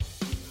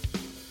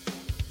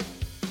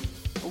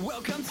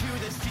Welcome to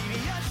the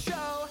CBS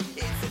Show.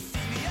 It's the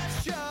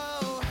CBS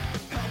Show.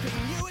 Helping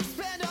you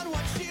expand on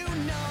what you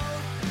know.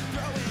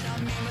 Throw in a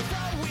meme of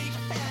the week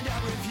and a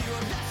review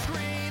of the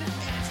screen.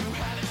 And to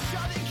have a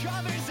show that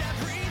covers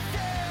everything.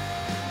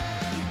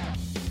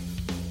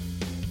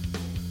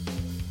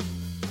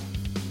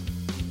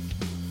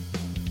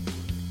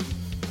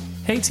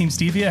 Hey Team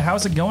Stevia,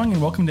 how's it going?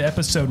 And welcome to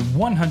episode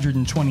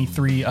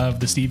 123 of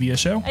The Stevia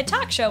Show. A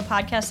talk show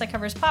podcast that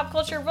covers pop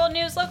culture, world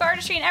news, local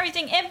artistry, and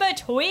everything in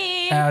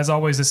between. As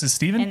always, this is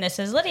Steven. And this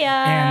is Lydia.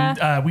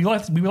 And we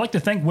would like to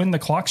thank When the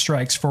Clock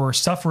Strikes for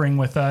suffering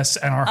with us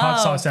and our hot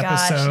sauce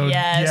episode.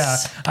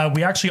 Yes. Yeah,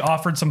 we actually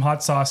offered some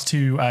hot sauce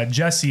to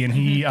Jesse, and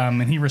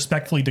he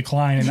respectfully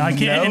declined. And I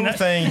can't.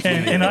 Thank you.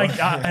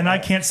 And I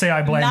can't say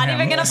I blame him. Not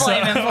even gonna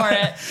blame him for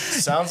it.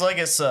 Sounds like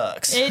it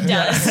sucks. It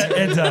does.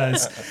 It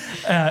does.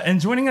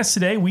 And joining us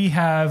today, we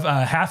have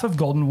half of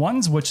Golden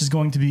Ones, which is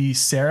going to be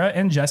Sarah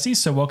and Jesse.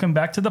 So welcome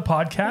back to the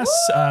podcast.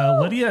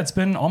 Lydia, it's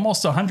been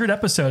almost 100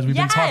 episodes we've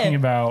been talking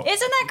about.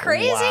 Isn't that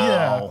crazy?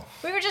 Wow.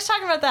 Yeah. We were just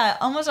talking about that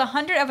almost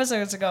 100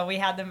 episodes ago. We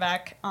had them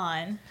back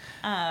on.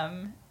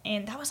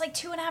 And that was like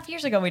 2.5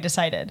 years ago we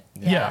decided.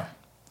 Yeah.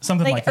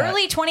 Something like that.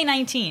 Early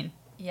 2019.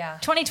 Yeah.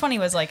 2020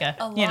 was like a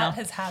lot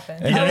has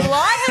happened. A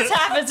lot has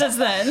happened since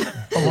then.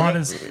 A lot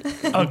is...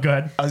 Oh,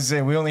 good. I was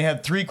saying we only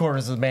had 3/4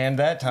 of the band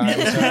that time.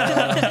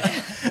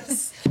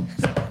 So,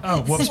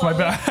 Oh, whoops, my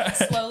bad.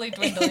 Slowly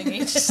dwindling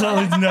each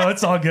So, no,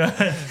 it's all good.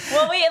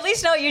 Well, we at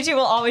least know you two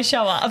will always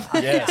show up.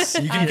 yes,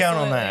 you can count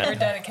on We're that.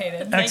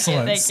 dedicated.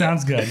 Excellent. thank you.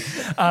 Sounds good.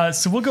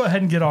 So we'll go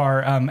ahead and get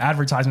our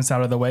advertisements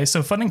out of the way.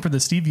 So funding for the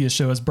Stevia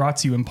Show is brought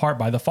to you in part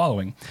by the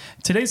following.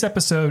 Today's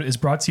episode is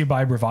brought to you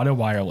by Bravado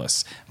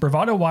Wireless.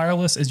 Bravado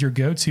Wireless is your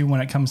go-to when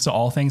it comes to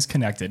all things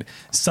connected.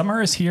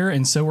 Summer is here,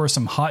 and so are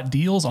some hot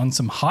deals on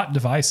some hot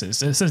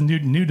devices. It says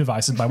new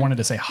devices, but I wanted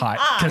to say hot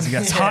because it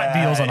gets hot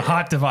deals on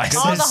hot devices.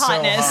 All the so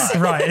hotness.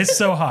 Right, it's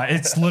so hot.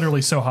 It's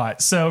literally so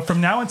hot. So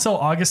from now until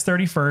August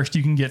 31st,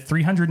 you can get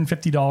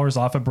 $350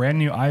 off a brand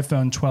new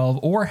iPhone 12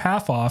 or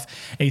half off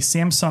a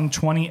Samsung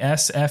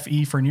 20S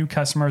FE for new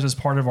customers as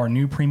part of our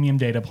new premium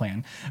data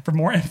plan. For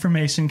more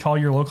information, call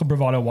your local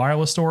Bravado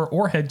Wireless store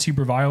or head to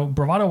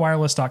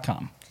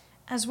bravadowireless.com.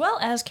 As well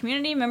as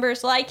community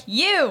members like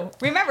you.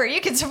 Remember, you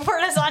can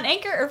support us on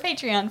Anchor or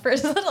Patreon for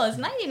as little as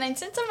 99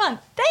 cents a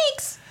month.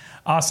 Thanks!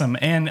 Awesome.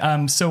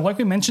 And so like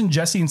we mentioned,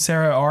 Jesse and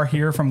Sarah are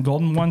here from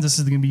Golden Ones. This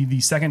is going to be the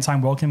second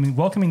time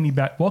welcoming me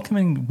back.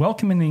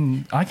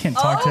 Welcoming. I can't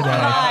talk today.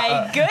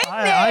 My goodness!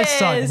 I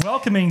suck.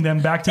 Welcoming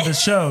them back to the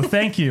show.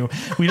 Thank you.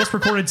 We just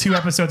recorded 2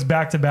 episodes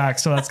back to back,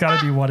 so that's got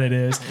to be what it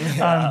is.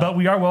 But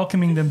we are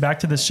welcoming them back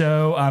to the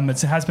show.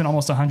 It has been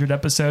almost 100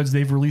 episodes.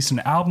 They've released an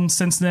album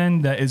since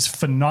then that is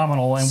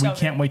phenomenal, and So we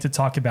can't good. wait to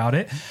talk about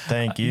it.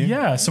 Thank you.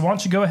 Yeah, so why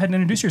don't you go ahead and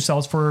introduce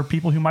yourselves for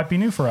people who might be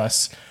new for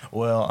us.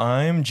 Well,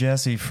 I'm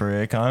Jesse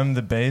Frick. I'm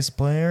the bass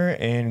player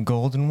in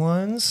Golden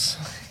Ones.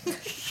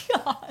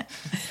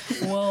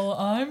 Well,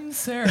 I'm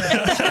Sarah.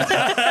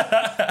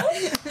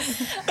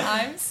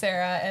 I'm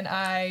Sarah, and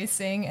I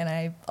sing, and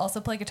I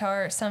also play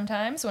guitar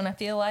sometimes when I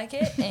feel like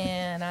it,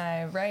 and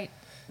I write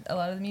a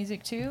lot of the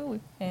music too.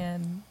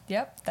 And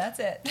yep, that's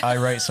it. I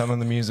write some of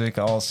the music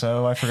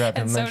also. I forgot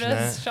to And so mention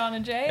does that. Sean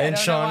and Jay. And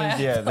Sean,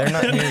 yeah, they're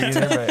not here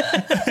either,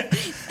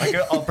 but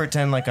I'll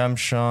pretend like I'm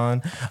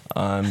Sean.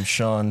 I'm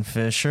Sean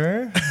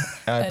Fisher.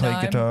 I And play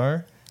I'm-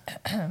 guitar.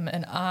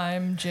 And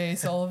I'm Jay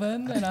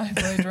Sullivan, and I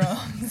play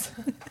drums.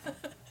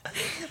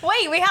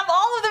 Wait, we have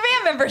all of the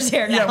band members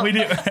here now. Yeah, we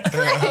do.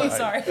 Oh,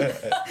 sorry.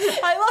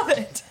 I love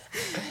it.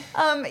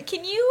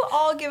 Can you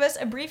all give us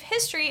a brief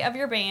history of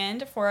your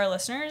band for our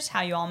listeners?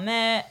 How you all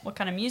met? What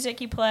kind of music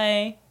you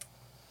play?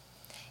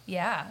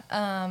 Yeah,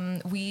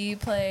 we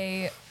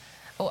play.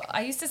 Well,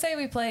 I used to say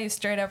we play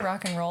straight up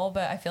rock and roll,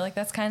 but I feel like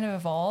that's kind of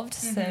evolved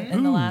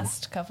in the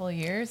last couple of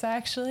years.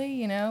 Actually,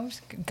 you know,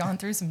 just gone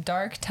through some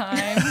dark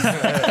times.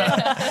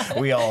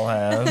 We all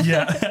have.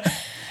 Yeah.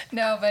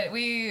 No, but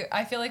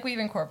I feel like we've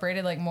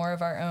incorporated like more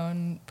of our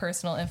own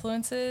personal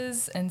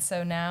influences, and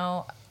so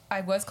now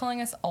I was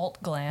calling us alt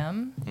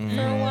glam for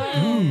a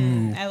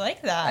while. I like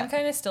I'm that.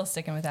 kind of still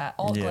sticking with that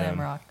alt glam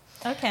Yeah. rock.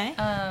 Okay.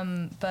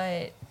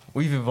 But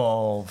We've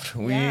evolved.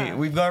 Yeah.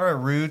 We've got our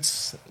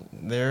roots.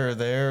 They're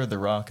the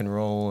rock and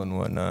roll and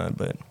whatnot,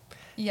 but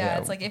yeah,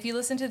 it's like if you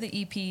listen to the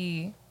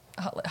EP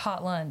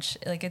Hot Lunch,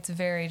 like it's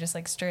very just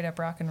like straight up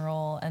rock and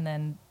roll, and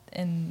then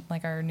in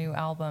like our new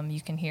album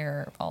you can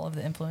hear all of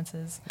the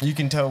influences. you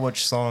can tell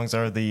which songs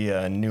are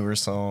the newer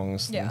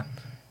songs. Yeah.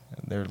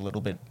 They're a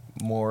little bit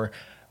more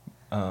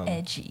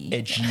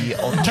Edgy.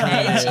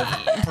 alternative,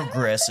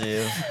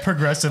 progressive.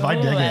 Progressive. I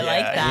dig Ooh, it. I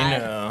like that. You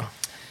know.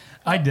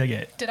 I dig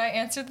it. Did I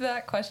answer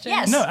that question?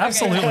 Yes. No, Okay.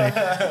 absolutely.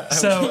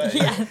 So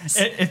Yes.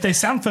 if they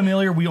sound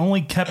familiar, we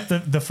only kept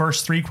the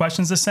first three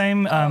questions the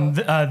same.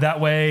 That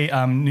way,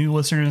 new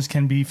listeners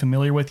can be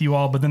familiar with you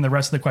all, but then the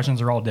rest of the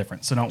questions are all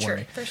different. So don't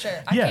worry. For sure.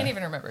 I Yeah. can't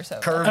even remember. So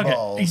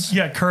Curveballs.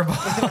 Yeah,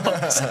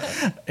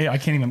 curveballs. Yeah, I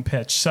can't even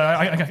pitch. So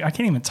I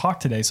can't even talk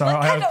today. So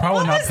I would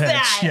probably what not was pitch.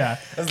 that? Yeah,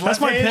 that's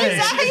my left-handed? pitch. Is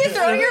that how you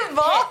throw your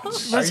ball?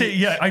 That's it.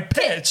 Yeah, I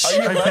pitch. Are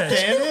you I pitch.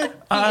 left-handed?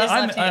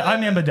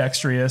 I'm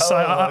ambidextrous. So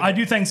I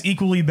do things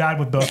equally bad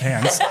with both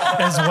hands,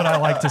 is what I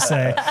like to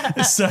say.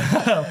 So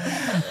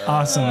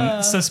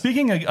awesome. So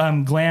speaking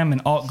of glam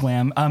and alt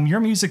glam,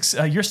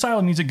 your style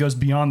of music goes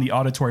beyond the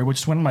auditory, which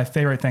is one of my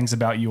favorite things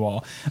about you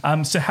all.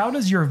 So how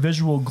does your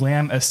visual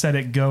glam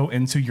aesthetic go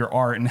into your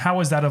art, and how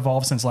has that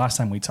evolved since last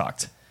time we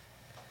talked?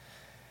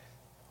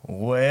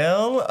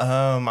 Well,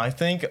 I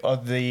think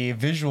the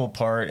visual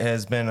part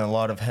has been a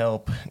lot of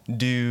help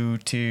due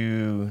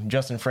to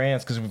Justin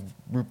France, because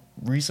we've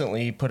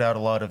recently put out a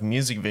lot of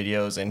music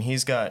videos, and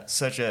he's got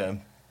such a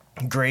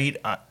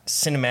great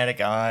cinematic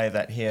eye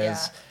that he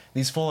has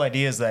these full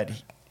ideas that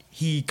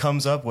he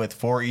comes up with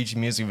for each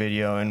music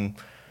video, and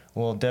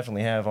we'll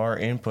definitely have our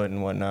input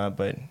and whatnot,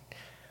 but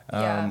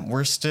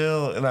we're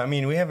still, I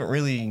mean, we haven't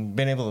really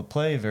been able to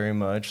play very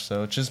much,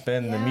 so it's just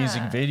been the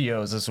music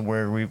videos is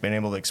where we've been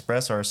able to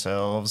express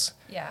ourselves.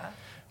 Yeah.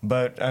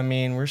 But I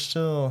mean, we're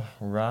still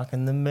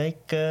rocking the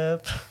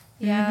makeup.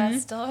 Yeah,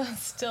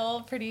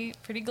 still pretty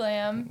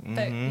glam,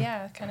 but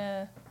yeah, kind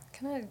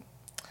of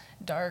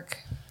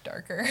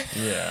darker.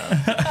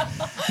 Yeah.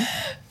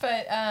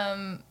 But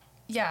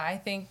yeah, I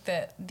think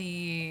that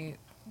the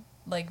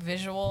like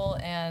visual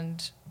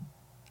and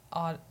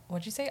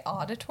what'd you say?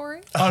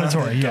 Auditory?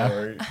 Auditory,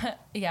 yeah.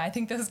 Yeah, I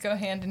think those go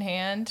hand in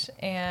hand,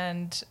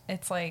 and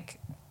it's like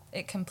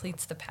it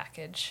completes the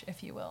package,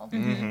 if you will.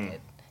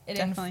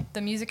 Definitely.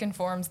 The music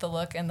informs the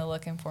look, and the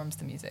look informs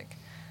the music.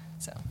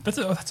 So That's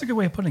a good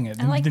way of putting it.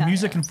 I like the that.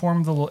 music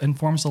informs the look,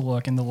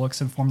 and the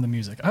looks inform the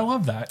music. I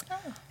love that.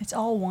 It's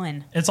all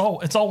one. It's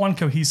all one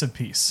cohesive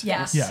piece.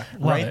 Yes. Yeah.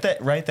 Love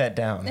it. Write that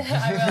down. We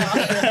have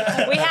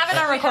it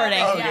on recording.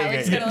 yeah, we're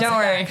just gonna Don't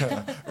worry.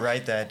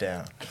 Write that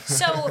down.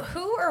 So,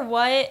 who or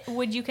what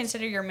would you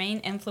consider your main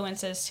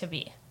influences to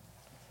be?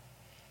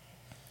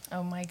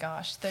 Oh my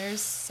gosh,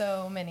 there's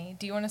so many.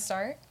 Do you want to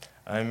start?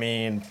 I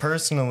mean,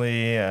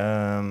 personally,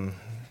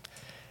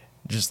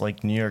 just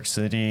like New York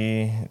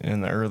City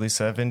in the early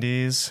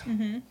 70s,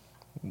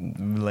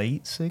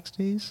 late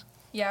 60s.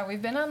 Yeah,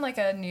 we've been on like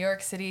a New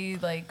York City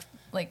like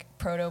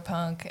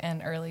proto-punk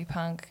and early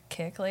punk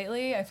kick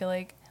lately. I feel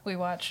like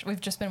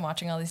we've just been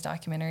watching all these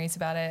documentaries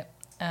about it.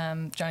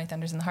 Johnny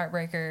Thunders and the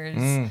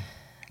Heartbreakers.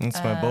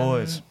 That's my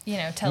boys. You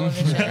know,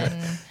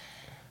 Television,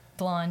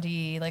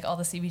 Blondie, like all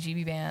the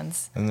CBGB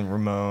bands. And the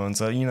Ramones,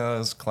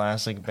 those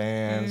classic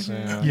bands. You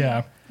know.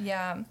 Yeah.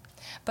 Yeah.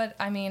 But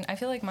I mean, I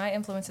feel like my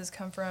influences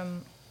come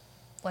from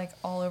like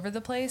all over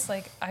the place.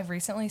 Like I've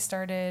recently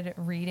started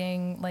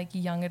reading like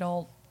young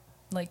adult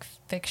like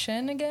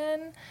fiction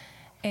again.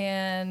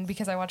 And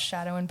because I watched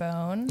Shadow and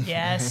Bone.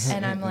 Yes.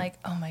 And I'm like,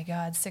 oh my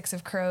God, Six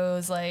of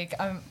Crows. Like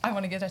I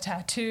want to get a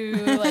tattoo.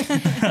 Like,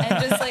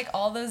 and just like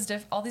all these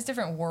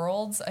different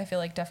worlds, I feel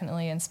like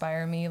definitely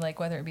inspire me, like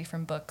whether it be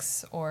from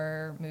books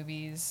or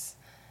movies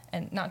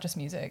and not just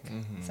music.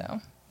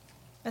 So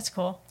That's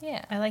cool.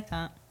 yeah. I like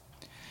that.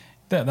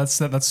 Yeah,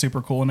 that's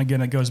super cool. And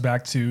again, it goes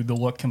back to the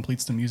look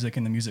completes the music,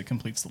 and the music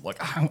completes the look.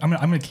 I'm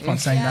gonna keep on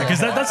saying that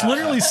because that's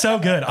literally so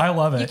good. I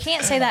love You it.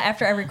 can't say that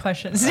after every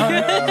question.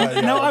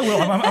 No, I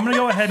will. I'm gonna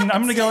go ahead and Oh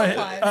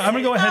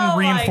my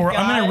reinforce.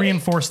 I'm gonna God.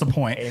 reinforce the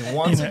point. And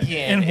once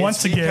again,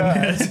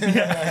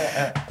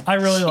 Yeah, I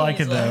really like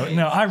it though.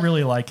 No, I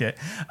really like it.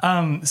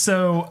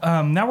 So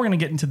now we're gonna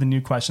get into the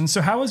new question. So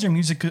how has your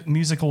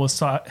musical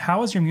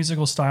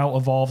style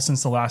evolved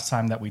since the last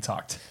time that we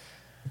talked?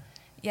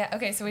 Yeah,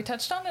 okay, so we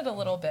touched on it a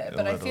little bit,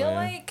 but I feel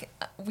like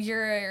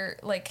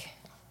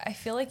I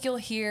feel like you'll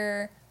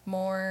hear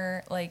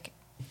more like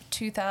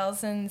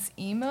 2000s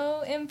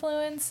emo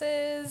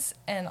influences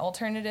and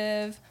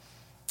alternative,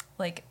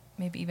 like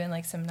maybe even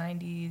like some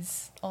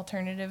 90s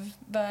alternative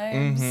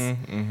vibes.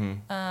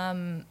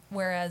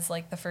 Whereas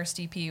like the first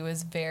EP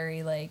was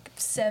very like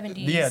 70s.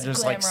 Yeah,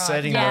 just glam like rock,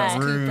 setting Alice the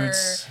Cooper,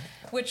 roots.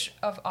 which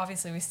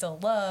obviously we still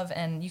love,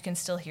 and you can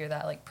still hear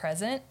that like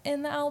present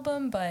in the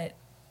album, but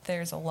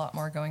there's a lot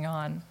more going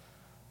on.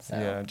 So.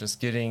 Yeah,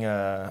 just getting,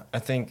 I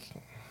think,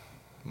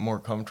 more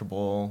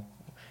comfortable.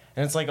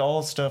 And it's like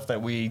all stuff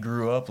that we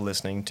grew up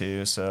listening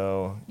to,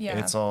 so Yeah.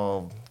 it's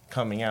all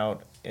coming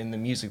out in the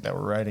music that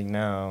we're writing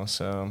now.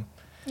 So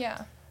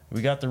Yeah.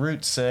 we got the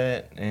roots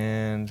set,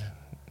 and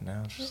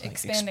now just like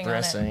Expanding on it.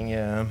 expressing,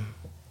 yeah.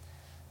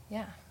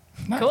 Yeah.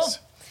 Nice. Cool.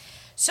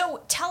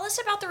 So tell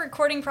us about the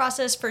recording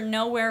process for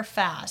Nowhere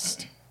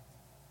Fast.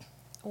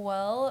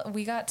 Well,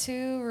 we got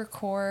to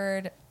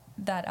record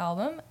that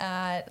album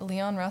at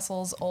Leon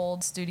Russell's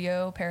old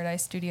studio,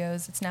 Paradise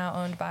Studios. It's now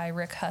owned by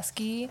Rick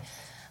Husky.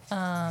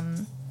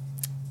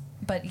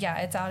 But yeah,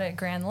 it's out at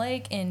Grand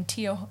Lake in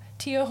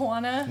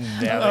Tijuana.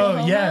 Yeah, Oh,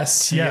 Oklahoma.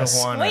 yes, yes.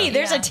 Tijuana. Wait,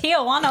 there's Yeah. a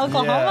Tijuana,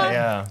 Oklahoma?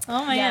 Yeah,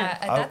 Oh man. Yeah,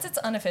 that's its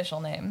unofficial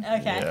name.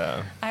 Okay.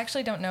 yeah. I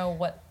actually don't know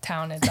what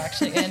town it's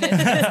actually in.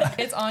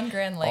 It's on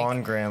Grand Lake.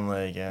 On Grand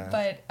Lake, yeah.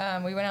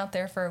 But we went out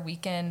there for a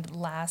weekend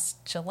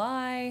last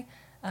July,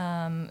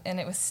 and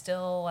it was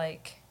still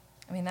like,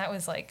 I mean, that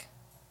was like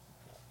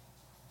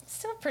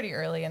still pretty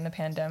early in the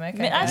pandemic. I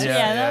That's- guess.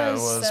 yeah, that it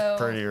was- was So-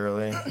 pretty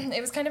early. It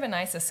was kind of a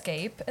nice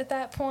escape at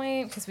that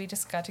point because we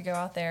just got to go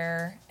out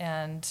there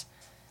and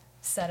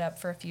set up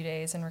for a few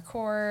days and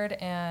record.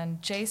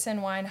 And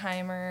Jason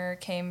Weinheimer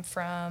came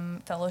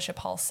from Fellowship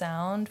Hall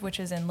Sound, which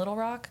is in Little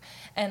Rock.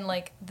 And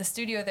like the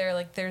studio there,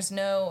 like there's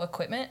no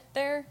equipment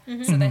there.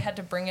 So they had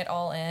to bring it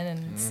all in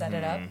and set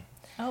it up.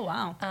 Oh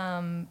wow.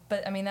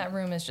 But I mean, that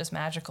room is just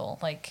magical.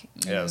 Like,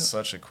 Yeah, it's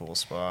such a cool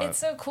spot. it's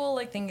so cool,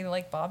 like thinking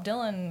like Bob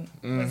Dylan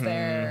was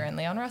there and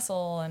Leon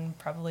Russell and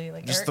probably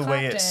like just Eric the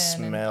way it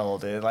Clapton and-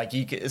 smelled.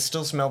 It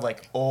still smelled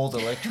like old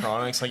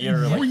electronics. Like you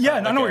ever like Well, yeah,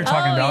 I know what you're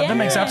talking Oh, about. That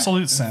makes yeah.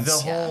 absolute the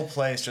sense. whole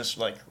place just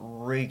like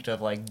reeked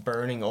of like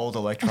burning old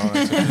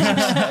electronics. It was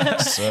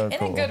just so in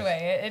cool. a good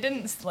way. It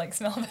didn't like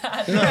smell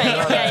bad. Right.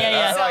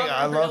 Yeah.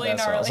 I love Really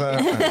that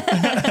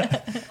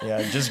smell.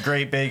 Yeah, just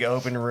great big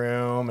open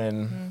room,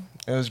 and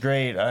it was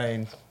great.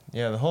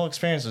 The whole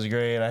experience was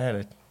great. I had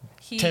a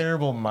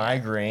terrible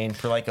migraine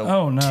for like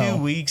Oh, no.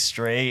 2 weeks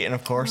straight, and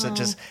of course it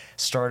just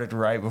started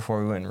right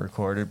before we went and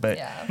recorded. But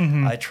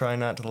Yeah. I try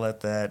not to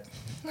let that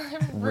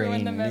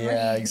Ruin the memory.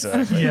 Yeah,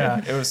 exactly.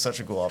 Yeah. It was such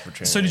a cool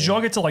opportunity. So did you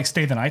all get to like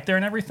stay the night there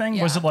and everything?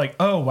 Was Yeah. it like,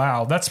 oh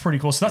wow, that's pretty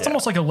cool? So that's Yeah.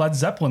 almost like a Led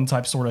Zeppelin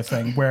type sort of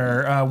thing,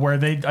 where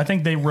I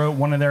think they wrote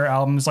one of their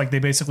albums, like they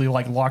basically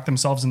like locked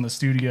themselves in the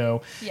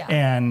studio Yeah.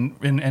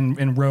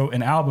 and wrote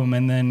an album,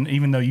 and then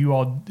even though you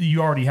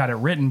already had it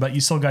written, but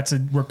you still got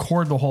to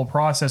record the whole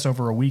process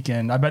over a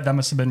weekend. I bet that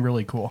must have been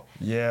really cool.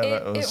 Yeah,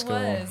 that was It cool.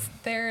 was.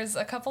 There's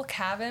a couple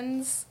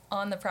cabins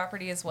on the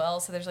property as well.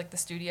 So there's like the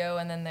studio,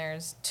 and then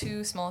there's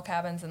 2 small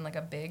cabins and like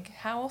a big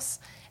house.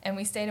 And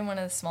we stayed in one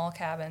of the small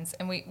cabins,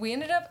 and we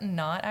ended up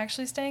not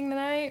actually staying the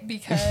night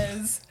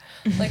because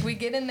like we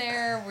get in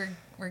there,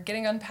 we're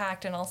getting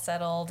unpacked and all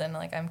settled, and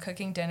like I'm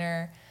cooking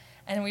dinner,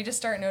 and we just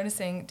start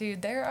noticing,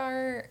 dude, there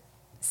are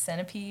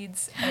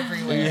centipedes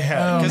everywhere.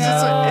 Yeah, Oh, because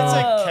no.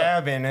 it's a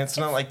cabin. It's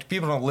not like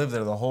people don't live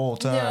there the whole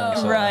time.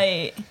 No. so-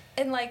 Right.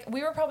 And like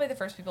we were probably the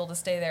first people to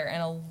stay there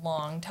in a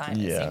long time. It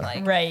Yeah. seemed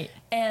like. Right.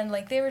 And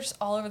like they were just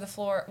all over the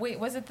floor. Wait,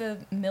 was it the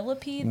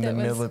millipede The that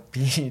was?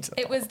 millipede.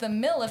 It was the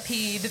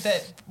millipede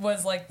that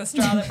was like the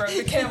straw that broke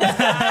the camel's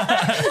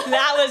back.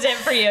 That was it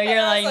for you. You're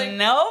I was like, like-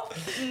 nope.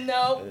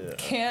 Nope,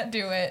 can't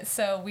do it.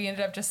 So we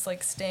ended up just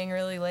like staying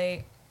really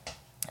late,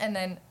 and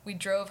then we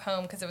drove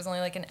home because it was only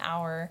like an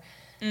hour,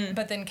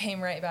 but then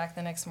came right back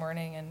the next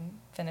morning and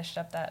finished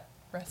up that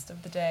rest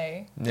of the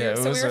day. Yeah, it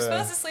so we was were a-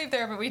 supposed to sleep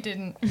there, but we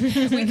didn't.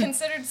 We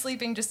considered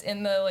sleeping just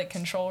in the like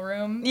control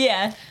room,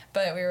 Yeah.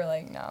 but we were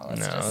like, no,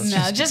 let's No, just. let's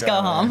No, just go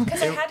down home. there.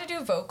 Because I had to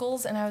do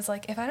vocals, and I was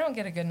like, if I don't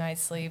get a good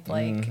night's sleep,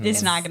 like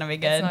It's not gonna be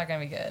good. It's not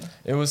gonna be good.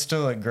 It was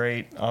still a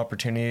great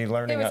opportunity,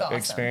 learning It was awesome.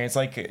 experience.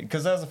 Like,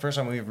 because that was the first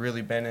time we've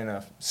really been in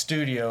a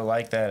studio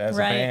like that as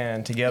Right. a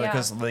band together. Yeah.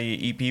 Because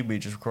the EP we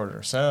just recorded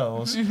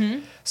ourselves.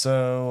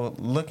 So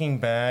looking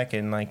back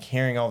and like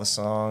hearing all the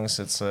songs,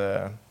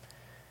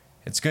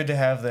 it's good to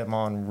have them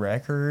on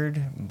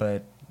record.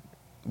 But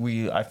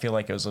I feel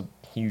like it was a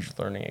huge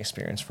learning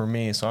experience for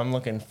me. So I'm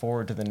looking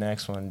forward to the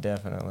next one,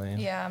 definitely.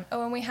 Yeah.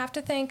 Oh, and we have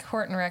to thank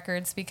Horton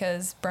Records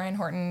because Brian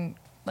Horton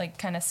like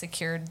kind of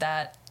secured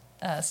that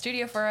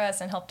studio for us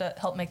and helped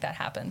make that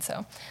happen.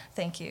 So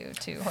thank you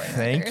to Horton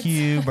Records. Thank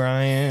you,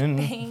 Brian.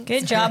 Thanks.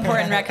 Good job,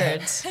 Horton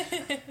Records.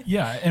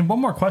 Yeah, and one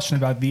more question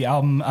about the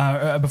album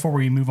before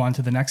we move on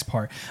to the next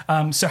part.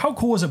 So how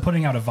cool is it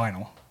putting out a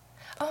vinyl?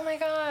 Oh my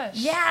gosh.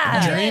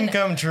 Yeah. Dream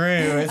come true.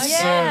 It's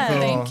Yeah. so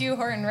cool. Thank you,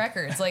 Horton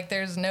Records. Like,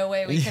 there's no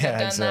way we could have Yeah,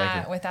 done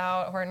exactly. that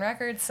without Horton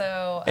Records.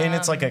 So, And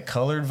it's like a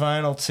colored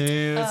vinyl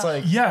too. It's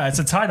like Yeah, it's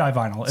a tie-dye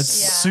vinyl.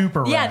 It's Yeah.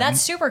 super Yeah, rad.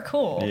 that's super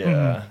cool.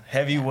 yeah,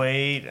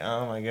 heavyweight.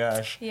 Oh my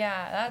gosh.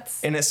 yeah,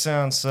 that's And it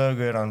sounds so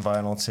good on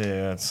vinyl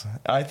too.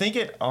 I think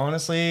it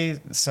honestly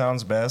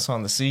sounds best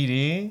on the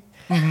CD.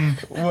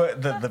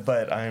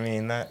 But I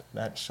mean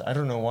that's I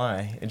don't know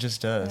why. It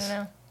just I does. don't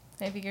know.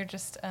 Maybe you're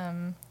just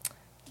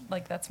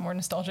like that's more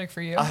nostalgic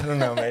for you. I don't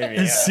know. Maybe.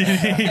 It's Yeah.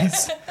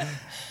 CDs. But,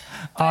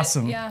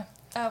 Awesome. Yeah.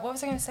 What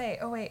was I gonna say?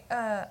 Oh wait.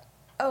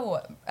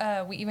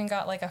 We even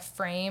got like a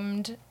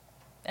framed,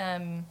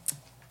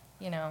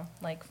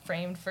 like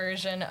framed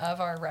version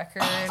of our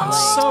record. like,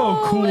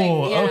 So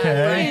cool. yeah.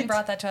 Okay. Brian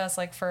brought that to us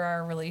like for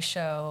our release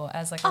show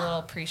as like a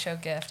little pre-show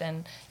gift,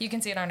 and you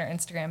can see it on our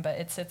Instagram. But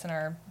it sits in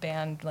our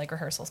band like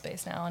rehearsal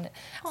space now. And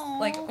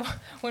like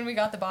when we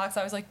got the box,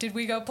 I was like, "Did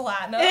we go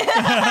platinum?"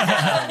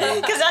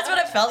 Because that's what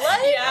it felt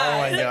like? Oh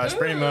my gosh,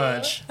 pretty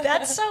much.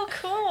 That's so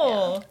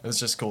cool. It was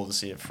just cool to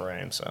see it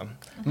framed. So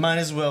might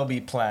as well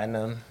be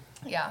platinum.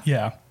 Yeah.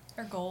 Yeah.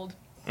 Or gold.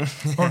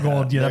 Or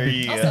gold. Yeah, There that'd be,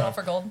 you I'll go. settle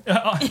for gold.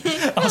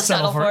 I'll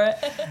settle for it.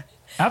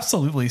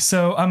 Absolutely.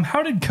 So,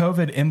 how did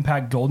COVID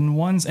impact Golden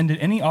Ones, and did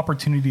any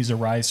opportunities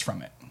arise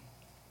from it?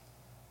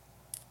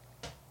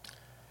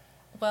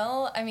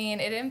 Well, I mean,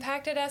 it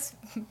impacted us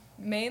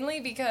mainly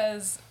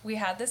because we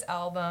had this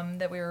album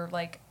that we were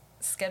like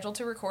scheduled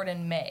to record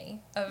in May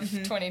of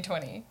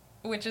 2020,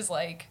 which is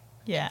like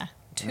Yeah.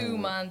 2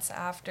 months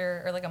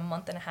after, or like a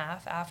month and a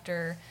half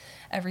after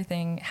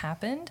everything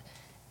happened.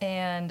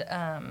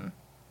 And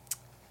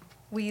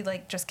we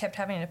like just kept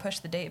having to push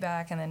the date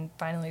back, and then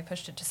finally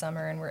pushed it to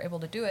summer and we're able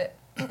to do it.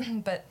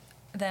 But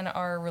then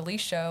our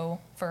release show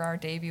for our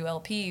debut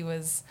LP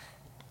was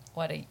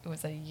it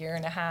was a year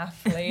and a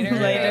half later,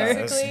 Later.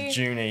 That's basically.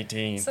 June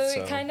 18th. So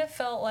it kind of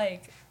felt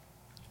like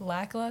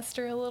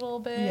lackluster a little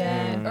bit,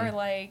 Yeah. or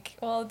like,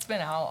 well, it's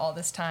been out all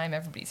this time,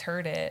 everybody's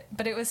heard it,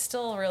 but it was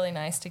still really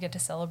nice to get to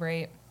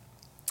celebrate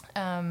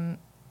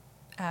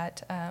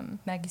at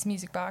Maggie's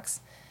Music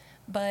Box.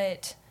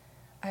 But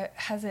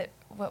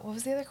what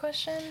was the other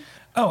question?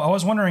 Oh, I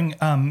was wondering,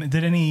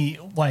 did any,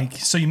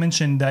 so you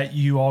mentioned that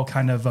you all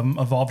kind of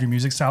evolved your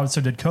music style. So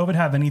did COVID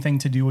have anything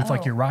to do with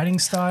like Oh. your writing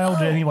style?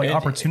 Did any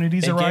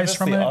opportunities it arise gave us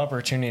from the it?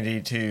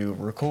 opportunity to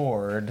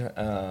record,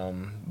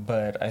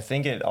 but I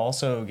think it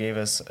also gave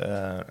us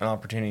an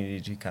opportunity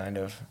to kind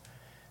of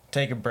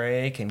take a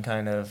break and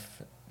kind of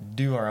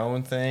do our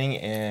own thing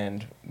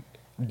and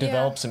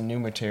develop some new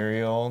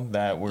material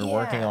that we're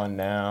working Yeah. on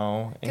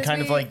now, and 'Cause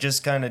kind of we- like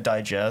just kind of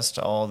digest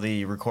all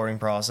the recording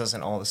process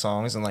and all the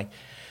songs, and like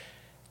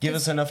give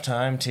us enough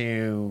time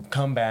to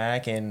come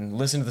back and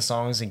listen to the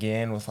songs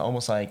again with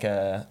almost like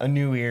a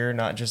new ear,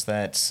 not just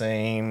that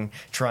same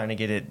trying to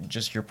get it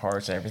just your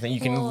parts and everything. You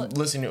can Well,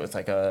 listen to it with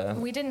like a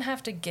We didn't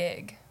have to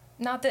gig.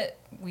 Not that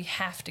we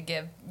have to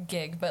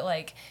gig, but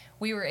like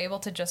we were able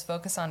to just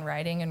focus on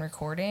writing and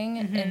recording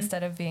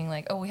instead of being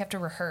like, oh, we have to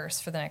rehearse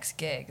for the next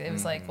gig. It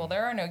was like, well,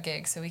 there are no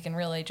gigs, so we can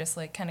really just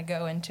like kind of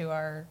go into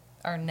our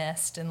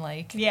nest and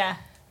like, Yeah.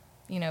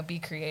 be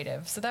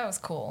creative. So that was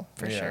cool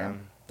for Yeah. sure.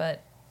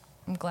 But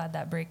I'm glad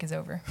that break is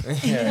over.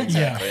 yeah,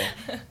 exactly.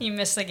 You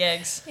miss the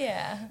gigs.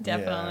 Yeah.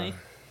 Definitely.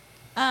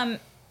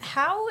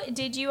 How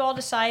did you all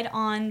decide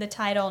on the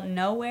title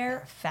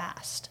Nowhere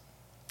Fast?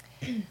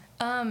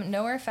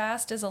 Nowhere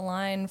Fast is a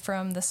line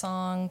from the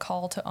song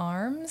Call to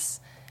Arms,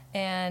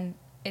 and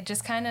it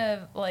just kind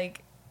of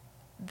like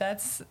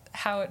that's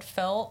how it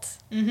felt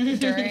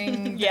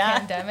during the Yeah.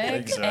 pandemic. And we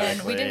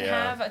Exactly, didn't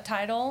yeah. have a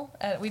title.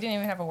 We didn't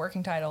even have a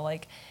working title.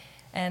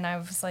 And I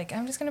was like,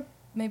 I'm just gonna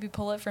maybe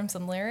pull it from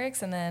some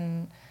lyrics, and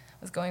then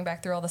was going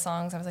back through all the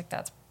songs. I was like,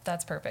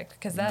 that's perfect,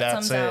 because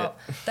That's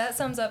that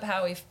sums up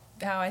how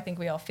I think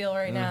we all feel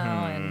right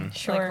now, and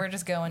Sure. like we're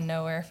just going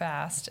nowhere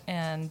fast.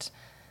 And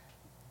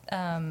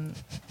I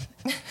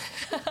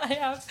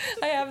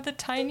have the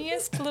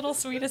tiniest little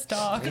sweetest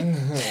dog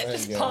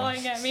just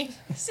pawing at me.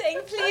 Sing,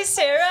 please,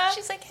 Sarah.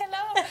 She's like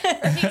hello,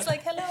 or he's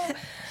like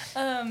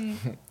hello.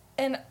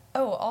 And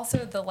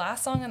also the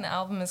last song on the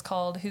album is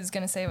called "Who's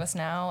Gonna Save Us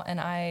Now?"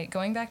 And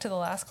going back to the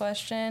last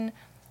question,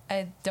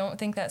 I don't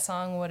think that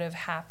song would have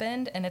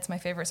happened, and it's my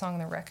favorite song on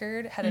the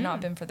record had it not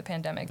been for the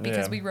pandemic,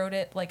 because Yeah. we wrote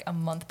it like a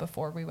month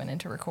before we went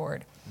into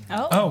record.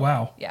 Oh,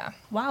 wow. Yeah,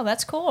 Wow,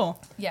 that's cool.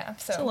 yeah.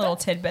 So It's a little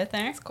tidbit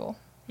there. that's cool.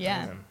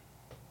 Yeah.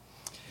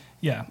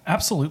 Yeah,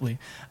 absolutely.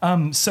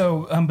 But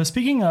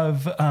speaking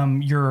of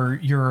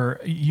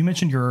you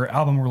mentioned your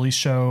album release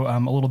show a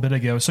little bit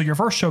ago. So your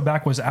first show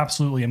back was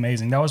absolutely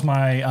amazing. That was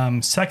my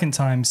second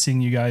time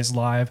seeing you guys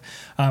live,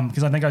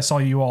 because I think I saw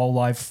you all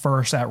live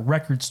first at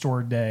Record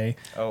Store Day.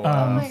 Oh,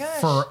 wow. Oh my gosh.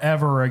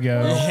 Forever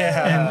ago.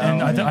 Yeah.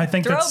 And I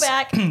think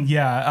Throwback. that's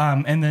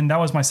yeah. And then that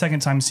was my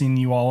second time seeing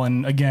you all,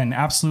 and again,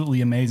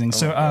 absolutely amazing.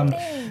 So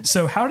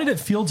how did it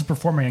feel to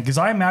perform again? Because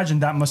I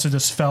imagine that must have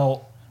just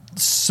felt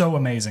so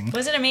amazing.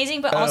 Was it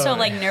amazing, but also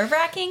like nerve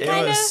wracking, It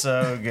kind was of?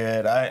 so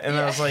good.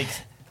 I was like,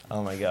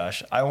 oh my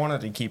gosh, I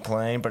wanted to keep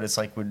playing, but it's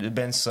like it had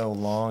been so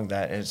long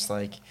that it's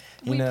like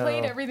We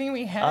played everything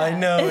we had. I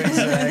know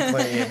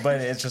exactly,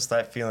 but it's just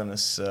that feeling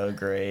is so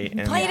great.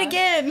 And, Play it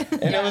again.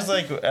 and it was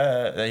like,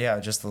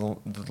 just the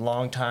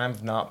long time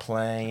of not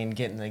playing and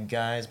getting the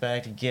guys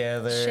back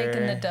together,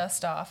 Shaking the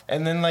dust off.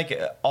 And then like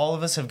all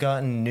of us have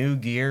gotten new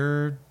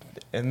gear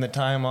in the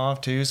time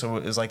off too, so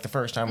it was like the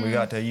first time we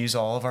got to use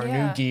all of our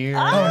Yeah. new gear. Oh,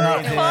 and not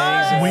everything.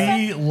 fun.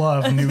 We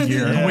love New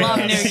Gear. We Love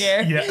New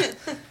Gear. Yeah.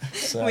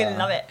 So, We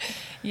love it.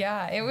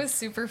 Yeah, it was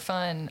super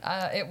fun.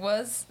 It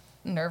was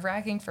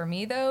nerve-wracking for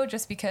me though,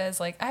 just because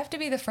like I have to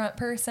be the front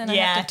person. I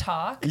Yeah. have to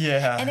talk.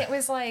 Yeah. And it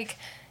was like,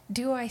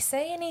 do I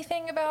say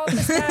anything about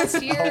this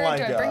past year? Oh my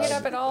do I bring it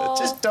God. up at all?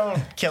 Just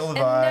don't kill the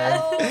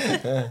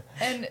and vibe. no.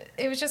 And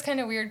it was just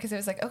kind of weird because it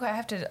was like, okay, I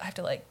have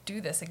to like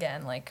do this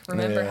again, like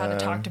remember how to Yeah.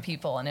 talk to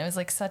people, and it was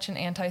like such an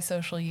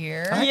antisocial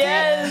year.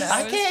 Yes. And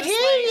I was can't just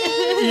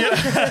hear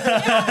like,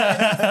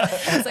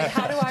 I was like,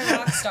 how do I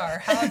rock star?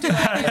 How do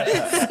I do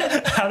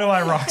this? How do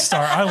I rock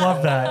star? I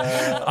love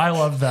that. I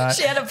love that.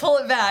 She had to pull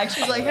it back.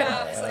 She's like,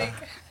 Yeah, it's like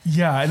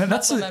Yeah, and that's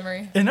Muscle a,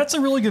 memory. and that's a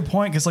really good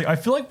point because like I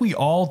feel like we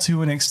all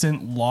to an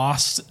extent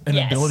lost an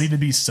Yes. ability to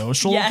be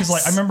social because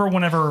like I Yes. remember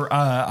whenever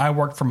I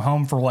worked from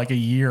home for like a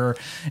year,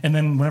 and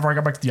then whenever I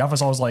got back to the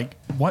office, I was like,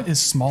 "What is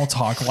small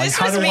talk? Like, This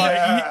how was do me.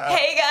 I?"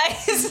 Hey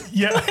guys.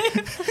 Yeah,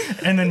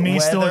 and then me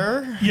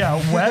Weather?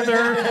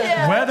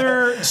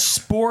 weather,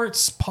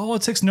 sports,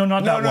 politics. No,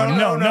 not that no, one.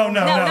 No, no,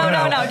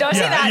 no. Don't say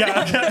that.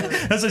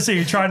 Yeah. As I say,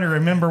 you're trying to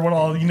remember what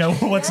all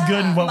what's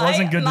good and what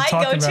wasn't good to my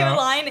talk go-to about.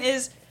 line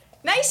is,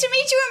 "Nice to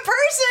meet you in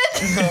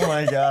person." Oh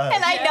my god.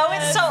 And I know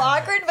it's so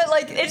awkward, but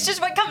like it's just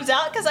what comes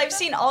out because I've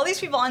seen all these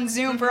people on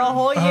Zoom for a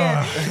whole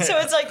year. So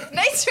it's like,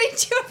 "Nice to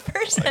meet you in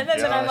person," and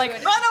then I'm like,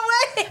 "Run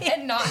away!"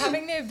 And not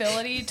having the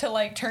ability to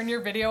like turn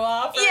your video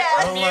off or Yeah.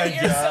 or Oh mute my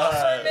yourself for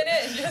a God. minute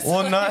and just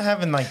Well, like, not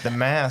having like the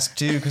mask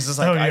too, because it's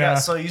like Oh, I yeah. got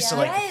so used to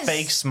like Yes.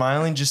 fake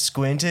smiling, just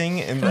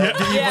squinting, and like,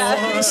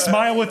 Yeah.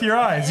 Smile with your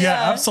eyes. Yeah,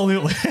 Yeah.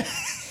 absolutely.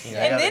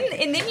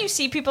 And then you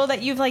see people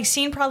that you've like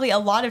seen probably a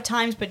lot of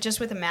times, but just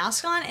with a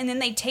mask on, and then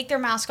they take their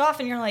mask off,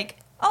 and you're like,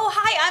 "Oh,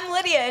 hi, I'm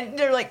Lydia," and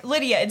they're like,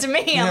 "Lydia, it's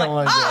me." I'm Yeah, like, oh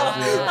my "Oh,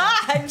 gosh, yeah.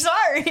 hi, I'm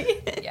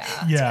sorry." yeah,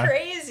 Yeah.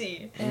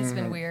 Crazy. it's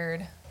been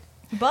weird.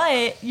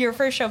 But your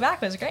first show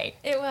back was great.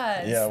 It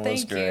was. Yeah, it was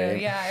Thank great.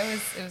 you. Yeah,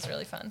 it was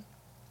really fun.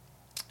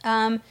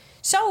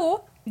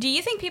 So, do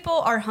you think people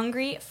are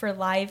hungry for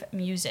live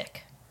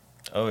music?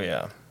 Oh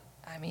yeah.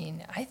 I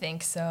mean, I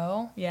think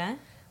so. Yeah.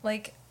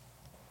 Like,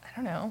 I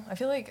don't know. I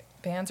feel like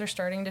bands are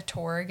starting to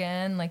tour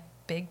again, like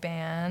big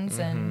bands,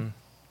 and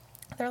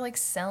they're like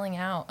selling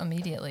out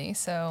immediately.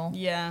 So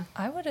Yeah.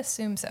 I would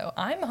assume so.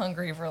 I'm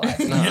hungry for live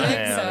music,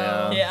 Yeah,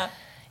 so Yeah.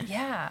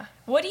 yeah.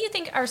 What do you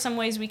think are some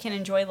ways we can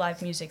enjoy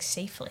live music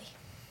safely?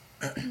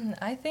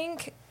 I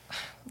think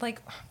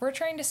like we're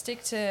trying to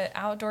stick to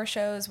outdoor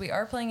shows. We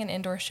are playing an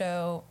indoor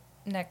show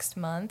next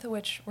month,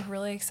 which we're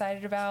really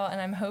excited about, and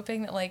I'm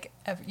hoping that like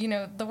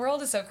the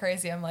world is so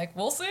crazy. I'm like,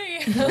 we'll see.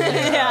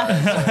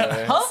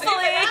 Yeah.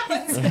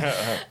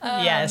 Hopefully.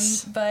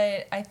 Yes.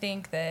 But I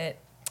think that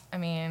I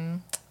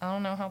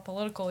don't know how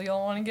political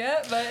y'all want to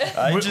get, but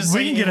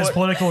We can get as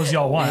political as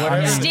y'all want. I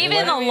whatever. mean,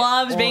 Steven What-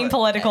 loves being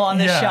political on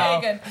this Yeah. show.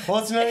 okay, good. Well,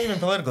 it's not even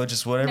political.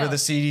 Just whatever No. the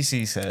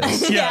CDC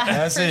says. Yeah.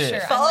 That's For it. sure.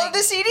 Follow I'm like, the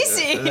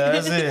CDC.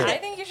 That's I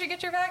it. think you should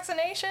get your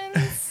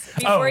vaccinations.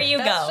 Before Oh. you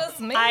That's go.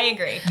 just me. I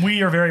agree.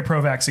 we are very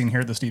pro-vaccine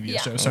here at the Stevia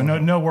Yeah. Show, so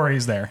no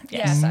worries there.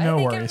 Yes, no I think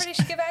worries. everybody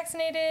should get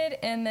vaccinated.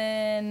 And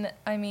then,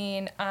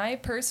 I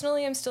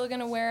personally am still going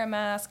to wear a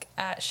mask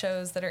at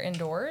shows that are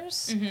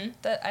indoors.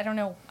 That I don't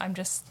know. I'm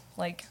just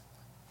like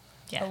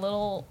Yeah. a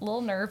little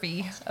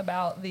nervy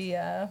about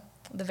the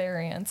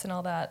variants and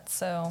all that.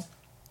 So,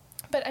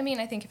 but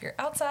I think if you're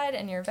outside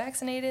and you're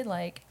vaccinated,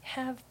 like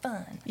have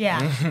fun.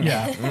 Yeah.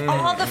 Yeah,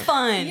 All the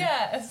fun.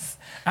 Yes.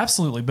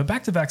 absolutely. But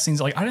back to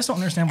vaccines, like I just don't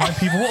understand why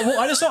people. Well,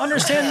 I just don't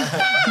understand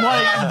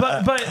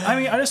like, but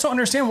I just don't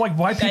understand like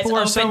why Guys people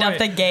are so. opened up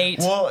the gate.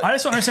 Well, I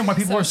just don't understand why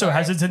people So are so sorry.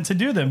 hesitant to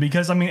do them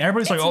because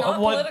everybody's It's like, not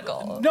what?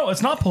 political. No,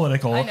 it's not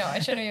political. I know. I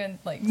shouldn't even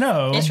like.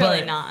 No, It's but,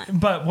 really not.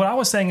 But what I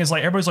was saying is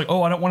like everybody's like,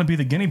 oh, I don't want to be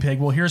the guinea pig.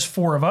 Well, here's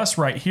 4 of us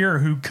right here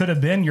who could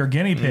have been your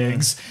guinea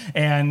pigs,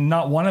 and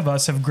not one of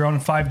us have grown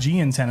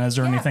 5G antennas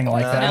or anything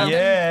like Not that. The,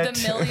 yet.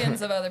 the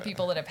millions of other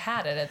people that have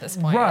had it at this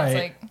point. Right. It's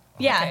like,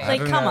 Yeah, okay. like I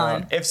don't come know.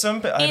 on. If I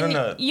don't And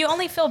know. you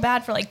only feel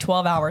bad for like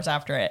 12 hours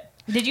after it.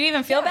 Did you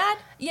even feel bad?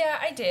 Yeah,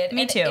 I did.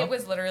 Me And too. It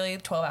was literally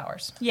 12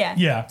 hours. Yeah.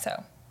 Yeah.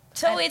 So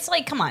So I- it's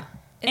like, come on.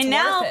 It's And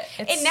now, worth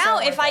it. It's and now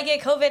so if worth I it.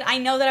 get COVID, I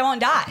know that I won't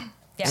die.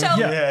 Yeah. So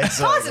Yeah.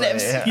 Exactly,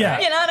 positives. Yeah.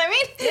 You know what I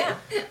mean?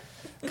 yeah.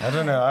 I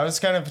don't know. I was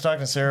kind of talking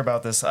to Sarah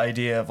about this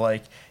idea of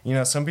like,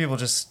 some people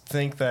just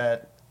think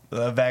that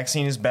the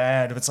vaccine is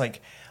bad. It's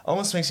like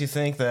almost makes you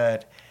think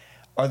that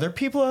are there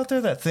people out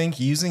there that think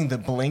using the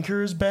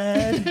blinker is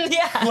bad?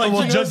 Yeah. Like,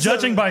 Well, you know,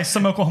 judging by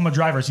some Oklahoma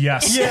drivers,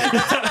 yes. Yeah,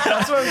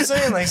 that's what I'm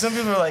saying. Like some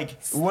people are like,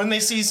 when they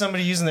see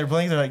somebody using their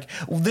blinker, they're like,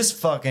 well, "This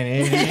fucking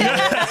idiot."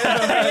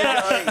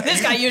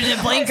 This guy using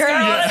a blinker.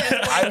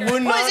 I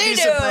would not What's he be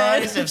doing?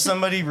 surprised if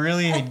somebody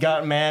really had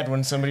got mad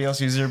when somebody else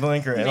used their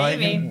blinker. And,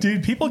 Maybe. Like,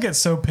 Dude, people get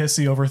so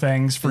pissy over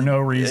things for no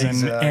reason,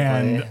 Exactly.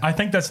 and I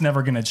think that's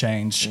never going to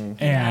change. And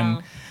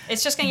No.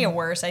 It's just gonna get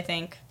worse, I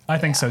think, I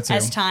think so too.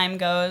 as time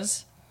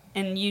goes,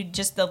 and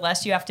the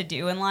less you have to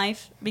do in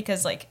life,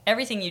 because like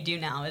everything you do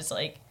now is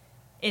like,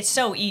 it's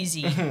so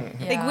easy.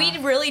 Like we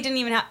really didn't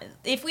even have.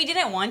 If we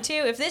didn't want to,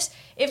 if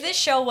this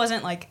show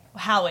wasn't like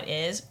how it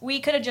is,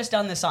 we could have just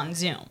done this on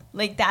Zoom.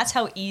 Like that's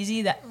how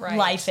easy that Right.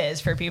 life is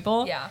for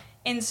people. Yeah.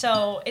 And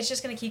so it's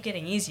just gonna keep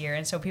getting easier,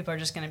 and so people are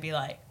just gonna be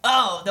like,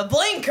 "Oh, the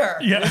blinker,"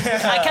 Yeah.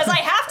 because I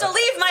have to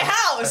leave my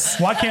house.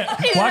 Why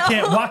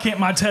can't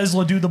my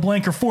Tesla do the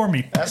blinker for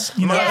me? that's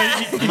You know,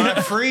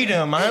 my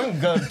freedom. I'm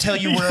gonna tell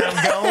you where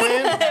I'm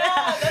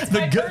going.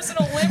 my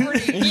personal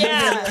liberty.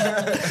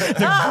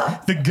 Yeah.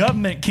 The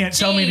government can't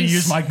tell me to Jeez.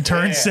 use my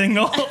turn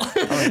signal.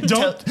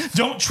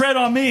 Don't tread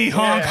on me,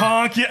 honk Yeah.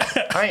 honk.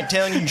 Yeah. I ain't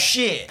telling you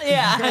shit.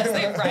 Yeah. As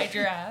they ride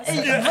your ass.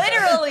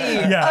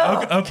 Literally.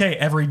 Yeah. Okay.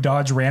 Every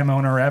Dodge Ram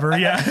owner ever.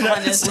 Yeah. We were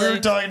Honestly.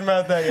 talking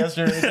about that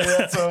yesterday. Too.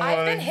 That's so I've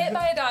funny. been hit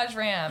by a Dodge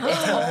Ram.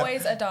 It's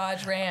always a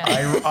Dodge Ram.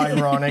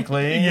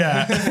 Ironically,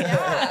 Yeah.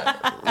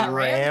 Yeah. Got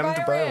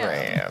rammed by a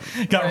ram.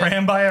 Got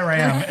rammed by a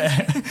ram.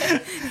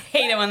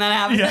 Hate it when that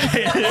happens.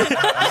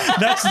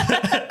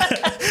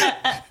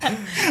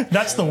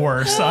 That's the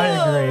worst. I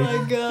agree.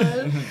 Oh my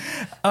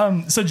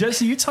god. So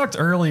Jesse, you talked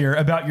earlier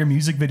about your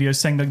music videos,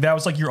 saying that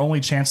was like your only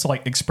chance to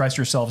like express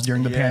yourselves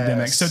during the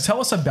pandemic. Yes. So tell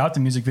us about the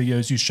music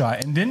videos you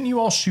shot, and didn't you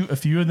all shoot a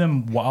few of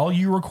them while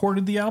you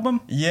recorded the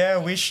album? Yeah,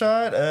 we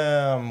shot.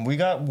 We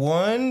got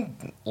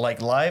one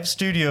like live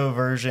studio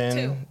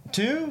version.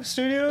 Two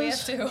studios. We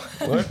have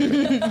two. What?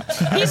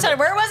 He said,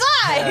 "Where was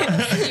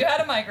I?" You had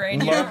a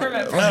migraine. You don't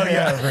remember. Oh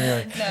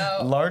yeah,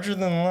 No. Larger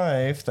than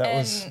life. That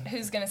was And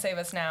Who's Gonna Save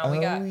Us Now? We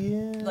Oh, got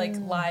yeah. like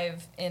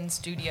live in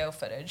studio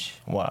footage.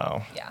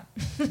 wow. Yeah.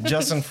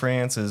 Justin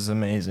France is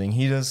amazing.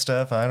 He does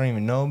stuff I don't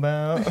even know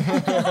about.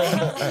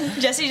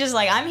 Jesse's just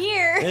like, "I'm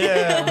here."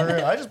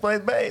 Yeah, I just play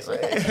the bass.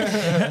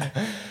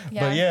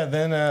 Yeah. But yeah,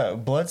 then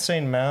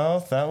Bloodstained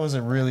Mouth, that was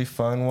a really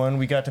fun one.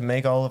 We got to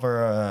make all of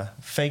our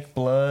fake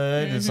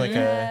blood. It's like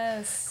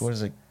Yes. what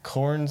is it?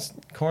 Corn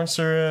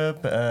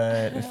syrup,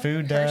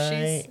 food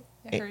dye,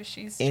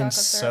 Hershey's in chocolate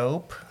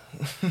syrup. soap.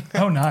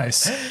 Oh,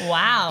 nice.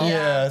 Wow.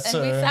 Yeah, And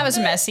so we That was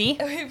filmed it- messy.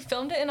 We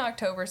filmed it in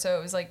October, so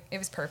it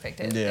was perfect.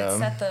 It Yeah.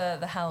 set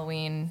the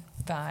Halloween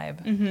vibe.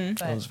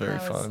 But It was very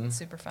that fun.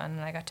 Super fun,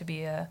 and I got to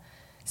be a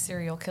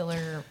serial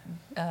killer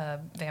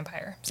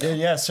vampire. So.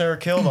 yeah, Sarah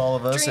killed all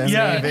of us in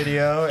Yeah. the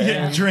video.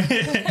 Yeah,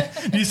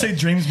 And, do you say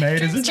Dreams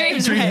Made? Is it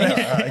Dreams Made.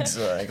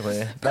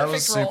 exactly. That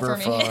was Perfect role super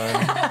for me.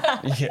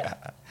 fun. Yeah.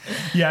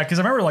 Yeah, because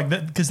I remember like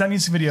because that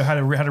music video had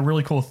a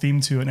really cool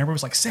theme to it, and everyone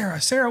was like,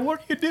 Sarah, what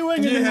are you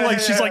doing? And then like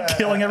she's like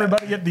killing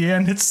everybody at the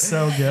end. It's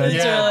so good.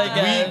 really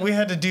good. We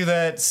had to do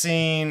that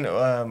scene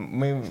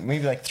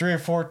maybe like 3 or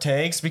 4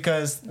 takes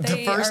because the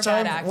They first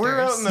are bad time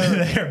we're out in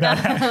They're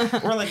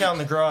bad. we're like out in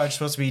the garage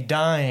supposed to be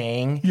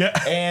dying. Yeah.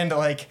 And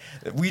like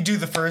we do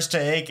the first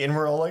take and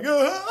we're all like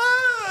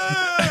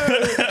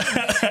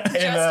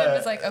Justin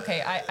was like,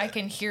 "Okay, I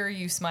can hear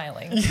you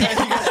smiling." you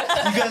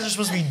guys are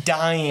supposed to be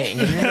dying.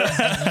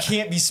 You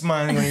can't be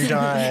smiling when you're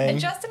dying. And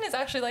Justin is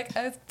actually like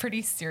a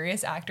pretty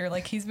serious actor.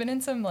 Like he's been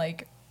in some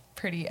like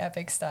pretty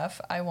epic stuff.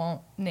 I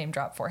won't name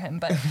drop for him,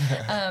 but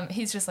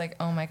he's just like,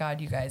 "Oh my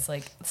god, you guys,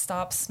 like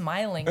stop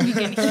smiling. We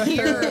can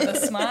hear the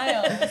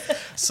smile."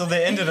 So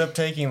they ended up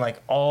taking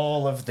like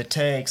all of the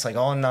takes, like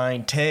all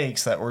 9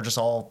 takes that were just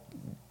all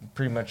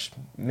pretty much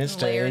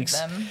mistakes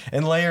them.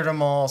 and layered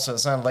them all so it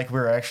sounded like we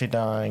were actually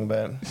dying,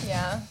 but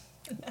Yeah.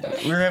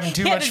 we were having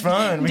too Had much to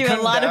fun. We do a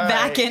couldn't lot of die.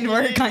 back end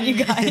work on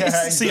you guys. Yeah,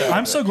 See, exactly.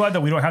 I'm so glad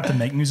that we don't have to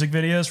make music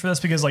videos for this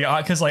because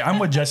I'm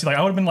with Jesse. Like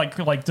I would have been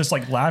like just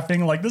like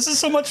laughing like this is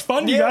so much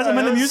fun, you guys. I'm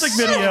in a music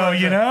video,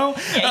 you know.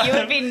 Yeah, you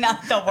would be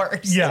not the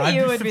worst. Yeah,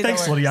 you would be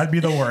thanks, the worst. Lydia. I'd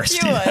be the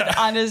worst. You would,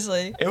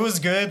 honestly. It was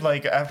good,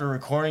 like after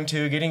recording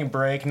too, getting a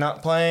break,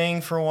 not playing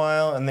for a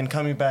while, and then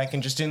coming back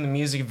and just doing the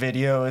music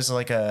video is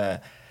like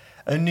a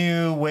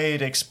new way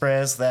to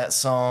express that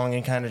song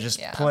and kind of just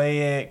Yeah.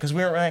 play it. Because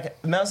we were like,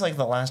 and that was like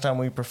the last time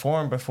we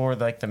performed before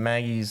like the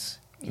Maggie's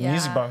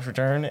music Yeah. box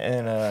return,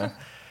 and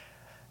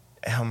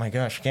oh my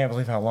gosh, I can't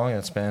believe how long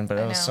it's been, but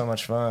it I was know. so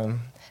much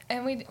fun.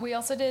 And we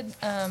also did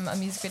a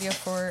music video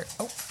for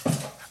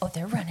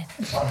they're running.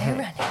 They're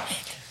running.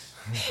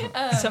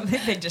 Something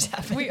they just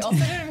happened. We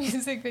also did a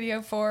music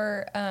video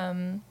for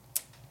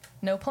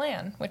No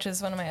Plan, which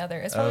is one of my other.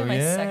 It's probably Oh, my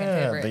second yeah,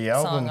 favorite the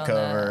album song on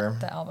cover.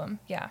 the album.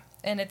 Yeah,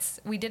 and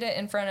we did it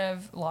in front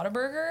of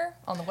Lottaburger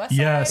on the west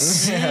Yes.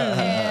 side,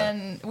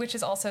 and which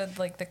is also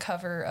like the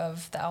cover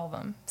of the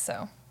album.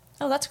 So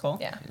Oh, that's cool.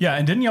 yeah, Yeah,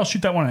 and didn't y'all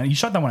shoot that one? You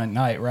shot that one at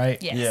night, right?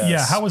 Yes. Yeah.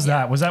 Yeah. How was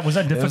that? Was that It was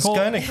difficult?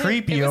 kind of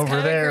creepy It was over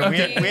kinda there.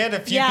 creepy. We had a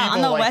few Yeah, people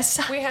on the like, west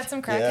side. we had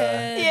some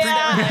crackheads.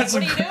 Yeah. Like, what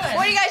are you doing? What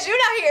are you guys doing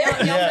out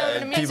here? Y'all filming a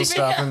yeah, music people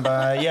video? stopping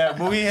by. Yeah,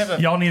 but we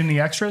had Y'all need any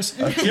extras?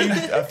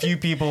 a few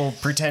people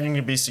pretending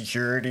to be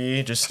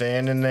security, just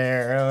standing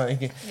there,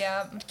 like,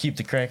 Yeah, keep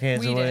the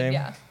crackheads we away. did.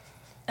 Yeah,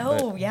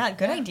 Oh, yeah,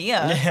 good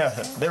idea. Yeah,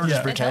 they were Yeah.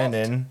 just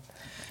pretending.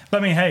 But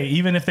I mean, hey,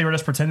 even if they were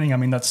just pretending, I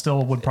mean, that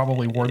still would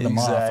probably ward them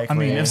off. I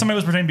Exactly. mean, if somebody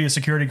was pretending to be a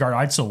security guard,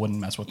 I still wouldn't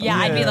mess with them. Yeah,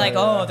 I'd be like, Yeah.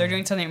 oh, they're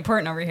doing something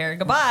important over here.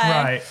 Goodbye.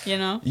 Right. You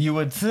know? You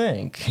would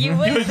think. You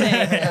would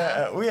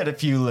think. We had a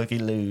few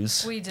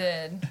looky-loos. we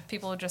did.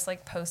 People would just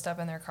like post up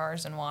in their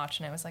cars and watch,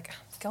 and it was like,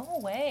 go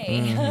away.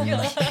 Mm. You're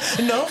like,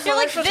 No, You're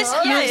like, this,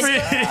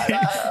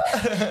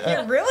 yes,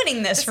 you're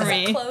ruining this for this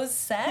is a me. closed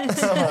set.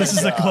 This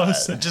is a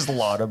close. just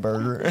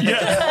Lottaburger.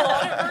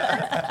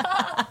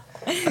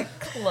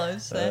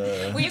 Close.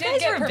 We You did guys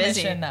get were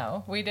busy. permission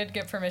though. We did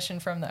get permission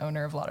from the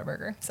owner of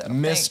Lottaburger. So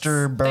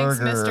Mr. thanks,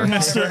 Burger. Mr.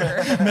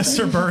 Lottaburger.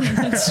 Mr.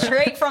 Burger.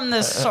 Straight from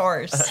the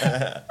source.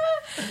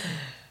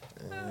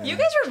 You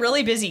guys were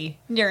really busy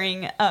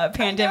during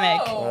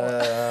pandemic.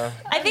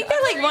 I think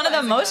they're like one of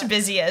the most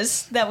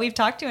busiest that we've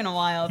talked to in a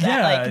while. That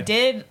Yeah. like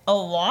did a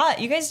lot.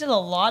 You guys did a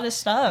lot of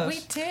stuff. We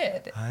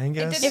did. I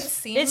guess. It didn't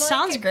seem It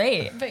sounds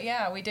great. But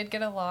yeah, we did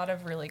get a lot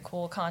of really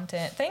cool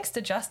content. Thanks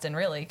to Justin,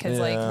 really, because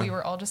like we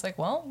were all just like,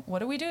 well, what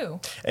do we do?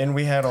 And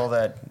we had all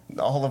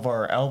of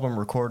our album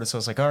recorded, so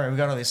it's like, all right, we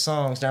got all these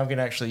songs, now we can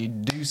actually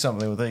do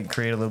something with it and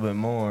create a little bit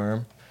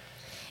more.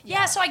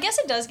 Yeah, so I guess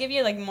it does give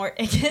you like more.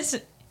 I guess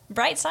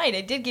bright side,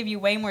 it did give you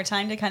way more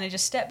time to kind of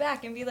just step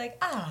back and be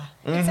like,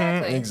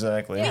 Exactly.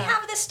 Exactly. we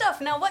have this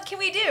stuff now. What can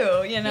we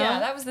do? You know? Yeah,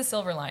 that was the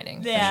silver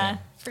lining. Yeah,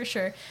 for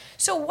sure.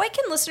 So, what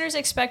can listeners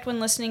expect when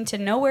listening to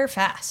Nowhere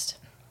Fast?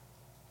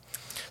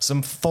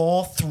 Some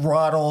full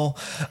throttle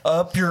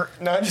up your.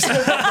 No, just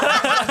I'm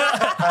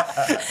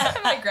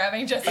like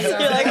grabbing Jesse's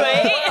arm. You're like,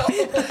 wait,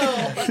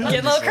 getting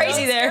a little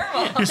crazy there.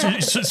 You're starting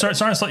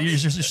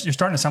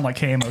to sound like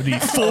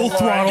KMOD. Full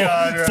throttle,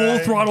 God, full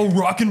right. throttle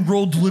rock and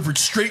roll delivered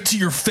straight to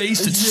your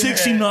face at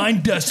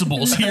 69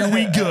 decibels. Here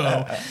we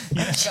go.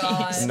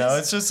 God. no,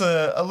 it's just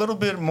a little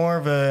bit more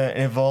of an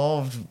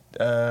evolved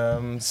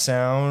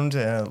sound,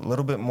 a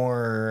little bit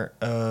more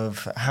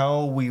of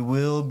how we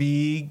will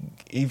be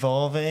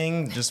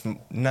evolving. Just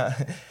not,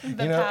 The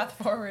path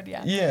forward,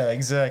 yeah. Yeah,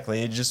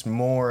 exactly. It's just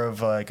more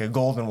of like a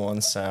Golden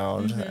One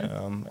sound,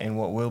 and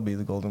what will be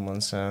the Golden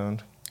One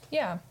sound.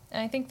 Yeah,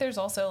 and I think there's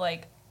also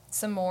like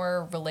some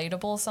more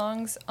relatable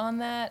songs on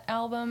that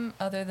album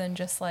other than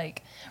just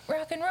like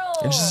rock and roll.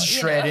 It's just you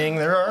know? shredding.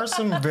 There are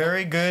some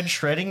very good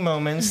shredding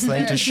moments.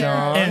 Thanks to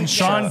Sean. And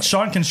Sean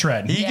can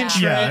shred. He can Yeah.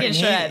 shred. He can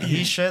shred.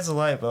 He sheds a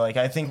light, but like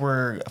I think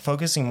we're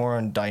focusing more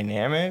on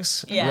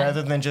dynamics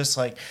rather than just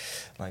like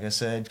I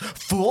said,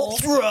 full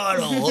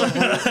throttle.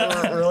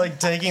 we're like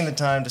taking the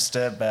time to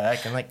step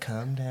back and like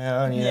come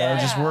down, you know,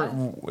 just work,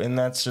 and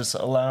that's just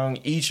allowing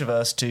each of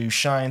us to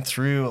shine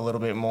through a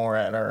little bit more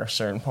at our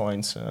certain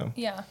points. So,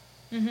 Yeah,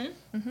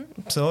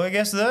 so I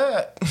guess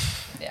that.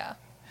 yeah.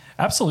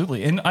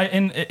 Absolutely,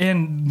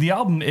 and the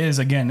album is,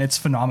 again, it's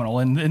phenomenal,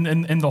 and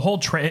the whole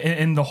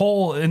the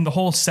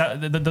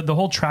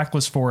whole track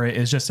list for it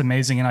is just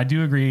amazing. And I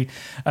do agree,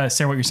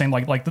 Sarah, what you're saying.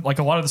 Like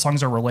a lot of the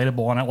songs are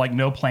relatable, and like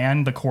No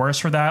Plan, the chorus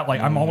for that,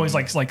 like I'm always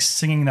like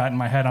singing that in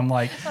my head. I'm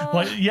like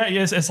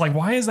it's like,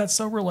 why is that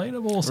so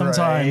relatable sometimes?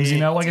 Right. You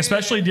know, like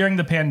especially during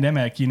the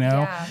pandemic. You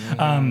know,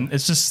 Yeah.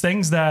 it's just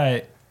things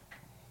that.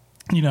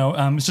 You know,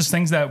 it's just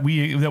things that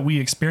we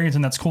experience,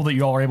 and that's cool that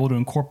you all are able to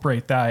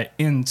incorporate that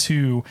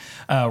into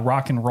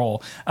rock and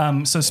roll.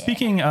 So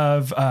speaking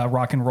of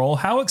rock and roll,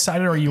 how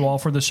excited are you all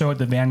for the show at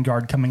the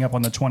Vanguard coming up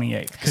on the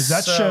 28th? Because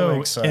that So show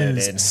excited.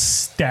 is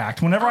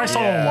stacked. Whenever I saw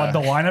Yeah.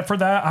 the lineup for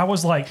that, I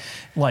was like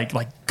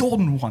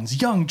Golden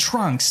Ones, Young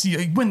Trunks,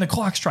 When the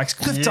Clock Strikes,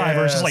 Cliff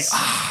Divers. Just like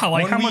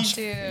When how we- much.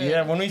 Dude.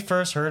 Yeah, when we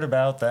first heard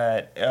about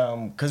that,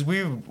 because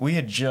we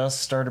had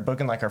just started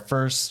booking like our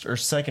first or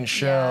second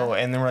show,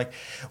 Yeah. and then we're like,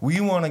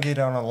 we want to get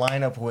on a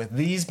lineup with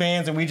these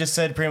bands, and we just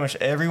said pretty much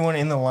everyone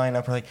in the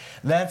lineup, we're like,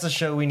 that's a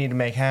show we need to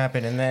make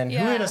happen. And then who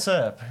Yeah. hit us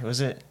up?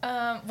 Was it?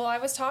 Well, I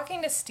was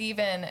talking to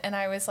Steven and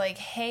I was like,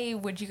 "Hey,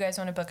 would you guys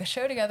want to book a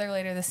show together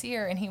later this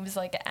year?" And he was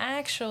like,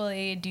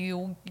 "Actually, do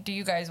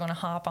you guys want to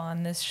hop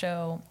on this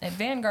show at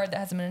Vanguard that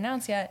hasn't been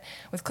announced yet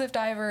with Cliff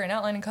Diver and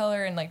Outline and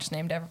Color?" And like just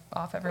named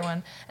off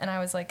everyone. And I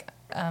was like,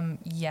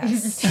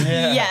 "Yes,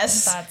 Yeah.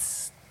 Yes.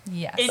 that's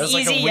yes." It- It was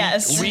like Easy a week,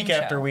 yes. week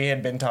Dream after show. we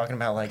had been talking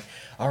about like,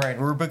 all right,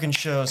 we're booking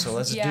shows, so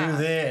let's do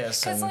this.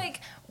 Because and-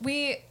 like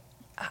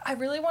I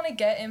really want to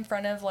get in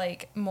front of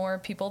like more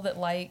people that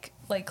like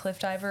Cliff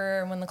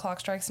Diver and When the Clock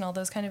Strikes and all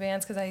those kind of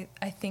bands, because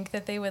I think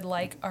that they would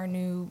like our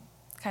new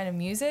kind of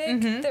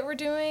music that we're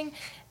doing,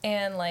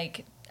 and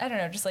like I don't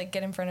know, just like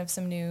get in front of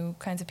some new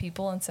kinds of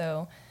people. And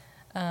so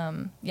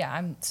yeah,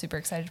 I'm super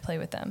excited to play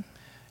with them.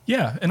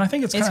 Yeah, and I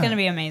think it's It's going to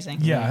be amazing.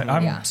 Yeah,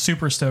 I'm Yeah.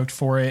 super stoked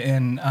for it,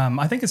 and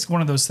I think it's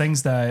one of those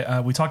things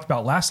that we talked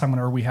about last time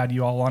whenever we had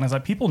you all on. Is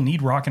that people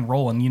need rock and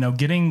roll, and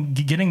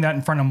getting that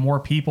in front of more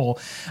people,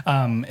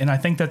 and I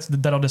think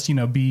that'll just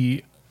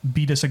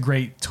be just a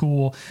great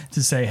tool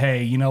to say,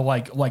 hey,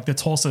 like the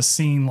Tulsa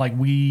scene, like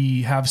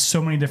we have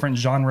so many different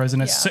genres,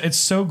 and it's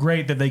so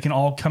great that they can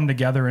all come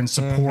together and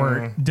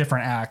support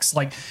different acts.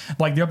 Like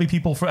there'll be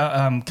people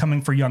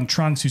coming for Young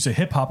Trunks, who's a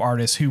hip hop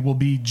artist, who will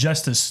be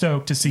just as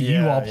stoked to see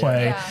you all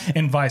play, Yeah.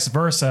 and vice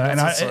versa.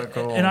 That's so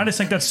cool. And I just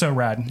think that's so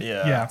rad.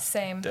 Yeah.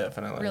 Same,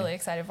 Definitely. really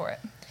excited for it.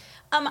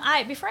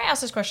 Before I ask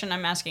this question,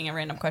 I'm asking a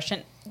random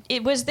question.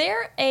 Was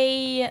there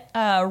a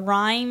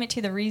rhyme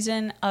to the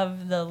reason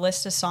of the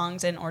list of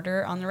songs in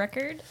order on the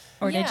record,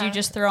 or did Yeah. you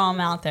just throw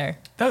them out there?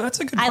 That's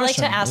a good I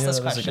question. like to ask Yeah, this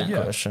that's a question.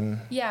 good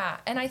question. Yeah,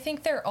 and I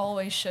think there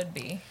always should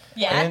be.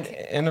 Yeah.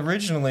 And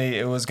originally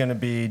it was going to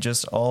be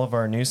just all of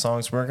our new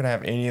songs. We weren't going to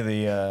have any of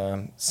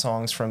the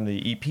songs from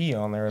the EP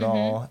on there at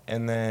all.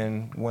 And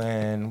then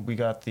when we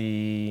got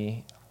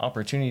the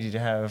opportunity to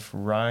have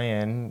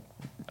Ryan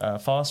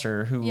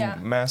Foster, who Yeah.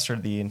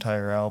 mastered the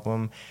entire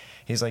album,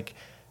 he's like,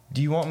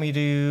 do you want me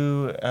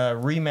to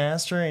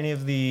remaster any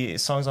of the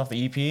songs off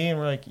the EP? And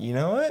we're like, you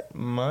know what?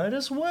 Might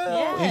as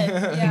well.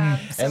 Yeah. Yeah.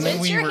 So And then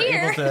Since we you're were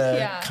here. able to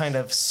Yeah. kind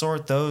of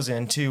sort those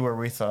in too, where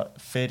we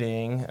thought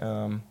fitting.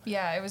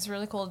 yeah, it was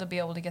really cool to be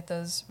able to get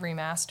those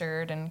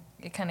remastered, and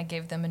it kind of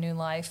gave them a new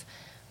life.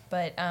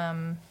 But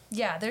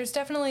yeah, there's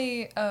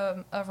definitely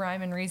a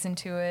rhyme and reason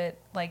to it.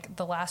 Like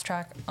the last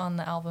track on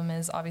the album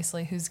is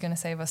obviously "Who's Gonna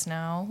Save Us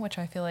Now," which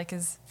I feel like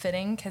is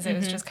fitting because it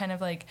was just kind of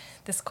like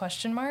this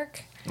question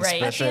mark. Right.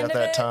 Especially the at end of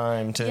that it.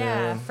 time too.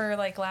 Yeah, for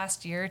like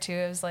last year too,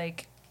 it was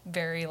like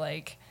very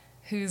like,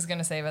 who's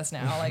gonna save us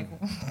now? Like,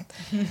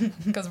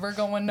 because we're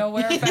going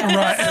nowhere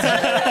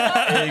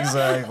fast.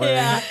 Exactly.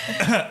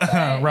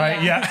 Yeah.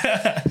 Right?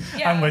 Yeah.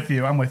 Yeah. I'm with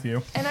you.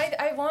 And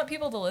I want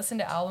people to listen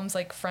to albums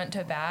like front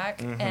to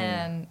back.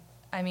 And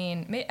I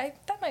mean,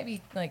 that might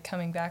be like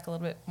coming back a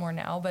little bit more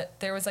now, but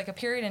there was like a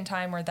period in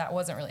time where that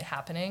wasn't really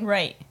happening.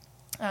 Right.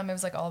 It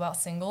was like all about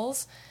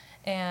singles,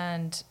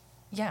 and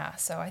yeah,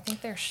 so I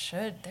think it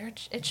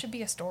should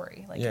be a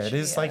story. Like Yeah, it should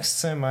is be like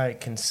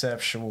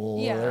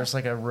semi-conceptual. Yeah. There's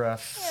like a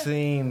rough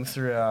theme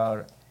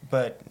throughout,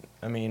 but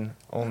I mean,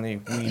 only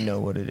we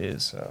know what it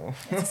is. So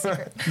it's a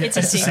secret. It's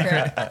a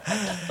secret.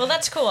 Well,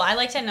 that's cool. I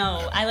like to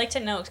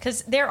know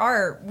because there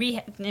are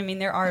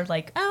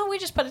like, oh, we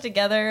just put it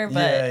together, but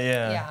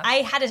yeah. Yeah.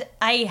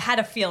 I had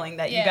a feeling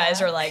that you Yeah.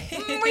 guys are like, we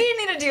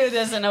need to do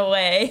this in a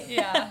way.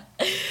 Yeah.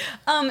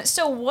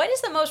 So what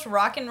is the most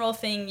rock and roll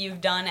thing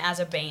you've done as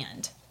a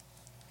band?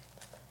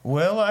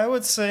 Well, I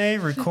would say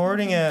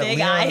recording at Big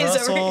Leon eyes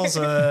over Russell's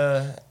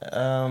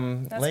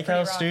Lake pretty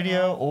House rock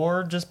studio, and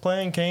or just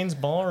playing Kane's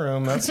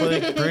Ballroom. That's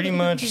like pretty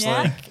much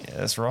Yeah. like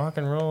as rock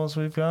and roll as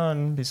we've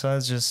gotten.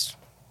 Besides just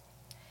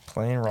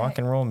playing rock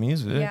and roll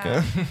music.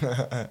 Yeah.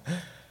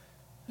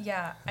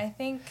 Yeah, I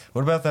think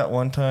What about that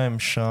one time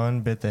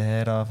Sean bit the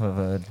head off of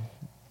a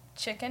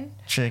chicken.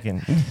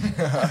 chicken?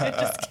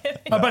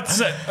 I'm about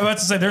to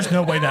say, there's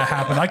no way that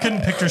happened. I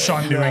couldn't picture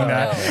Sean doing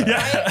that. No,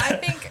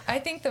 I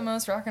think the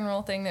most rock and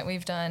roll thing that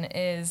we've done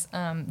is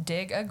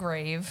dig a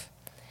grave.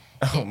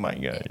 Oh my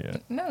god, yeah.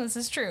 No, this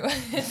is true.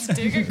 It's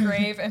dig a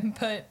grave and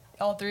put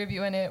all three of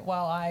you in it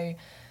while I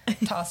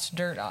tossed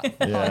dirt on.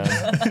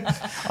 Yeah.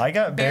 I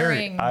got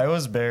Burying- buried. I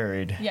was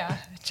buried. Yeah,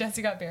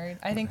 Jesse got buried.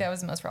 I think that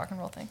was the most rock and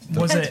roll thing.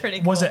 Was That's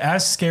pretty was cool. it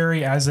as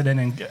scary as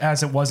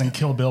it was in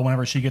Kill Bill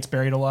whenever she gets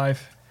buried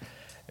alive?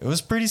 It was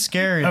pretty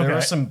scary. Okay. There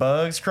were some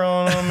bugs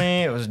crawling on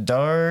me. It was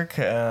dark.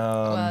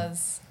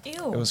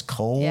 Ew. It was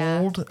cold.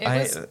 Yeah, it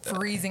was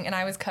freezing, and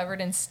I was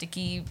covered in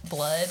sticky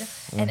blood,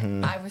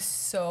 and I was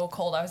so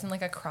cold. I was in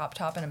like a crop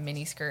top and a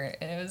mini skirt,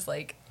 and it was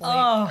like it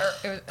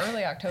was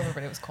early October,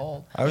 but it was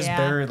cold. I was Yeah.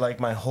 buried, like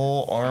my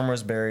whole arm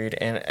was buried,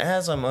 and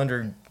as I'm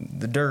under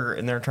the dirt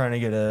and they're trying to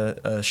get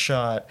a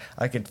shot,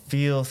 I could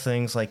feel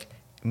things like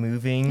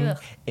moving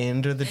Ugh.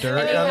 into the dirt.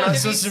 And And you I'm have not to be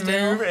supposed to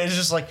still. move. It's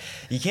just like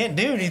you can't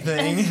do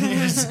anything. You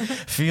just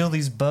feel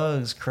these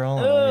bugs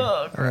crawling.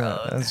 Oh, Yeah,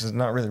 that's just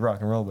not really rock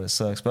and roll, but it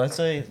sucks. But I'd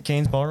say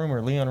Kane's Ballroom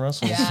or Leon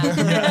Russell's.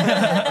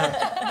 Yeah,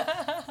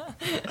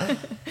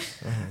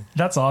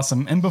 That's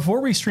awesome. And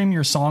before we stream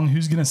your song,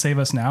 "Who's Gonna Save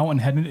Us Now,"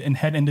 and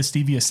head into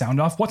Stevia's Sound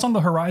Off, what's on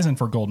the horizon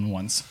for Golden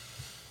Ones?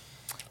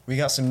 We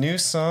got some new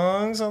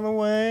songs on the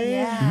way.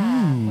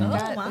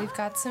 yeah. wow. We've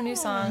got some new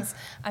songs.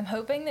 I'm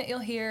hoping that you'll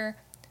hear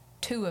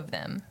 2 of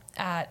them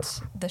at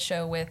the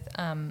show with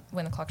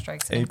When the Clock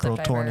Strikes in April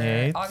Cliff Diver,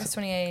 28th. August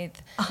 28th.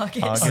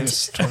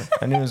 August.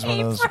 I knew it was one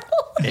of those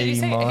Did you 80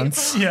 say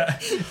months. Yeah.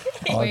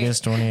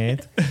 August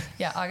 28th.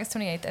 Yeah, August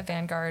 28th at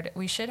Vanguard.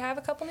 We should have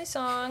a couple new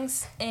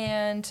songs,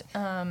 and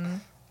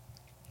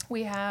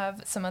we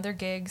have some other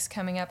gigs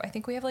coming up. I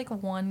think we have like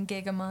 1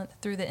 gig a month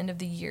through the end of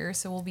the year,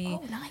 so we'll be,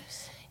 Oh,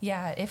 nice.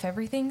 yeah, if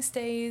everything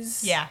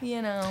stays, Yeah.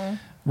 you know,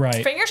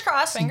 Right. Fingers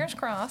crossed. fingers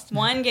crossed.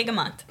 1 gig a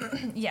month.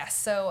 Yes,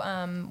 so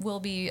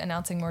we'll be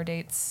announcing more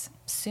dates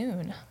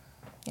soon.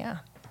 Yeah,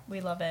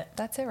 We love it.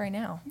 that's it right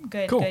now.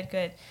 Good, Cool.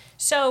 good.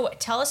 So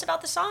tell us about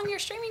the song you're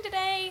streaming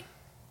today.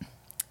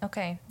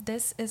 Okay,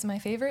 this is my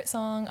favorite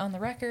song on the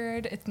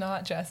record. It's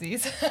not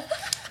Jesse's.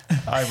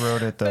 I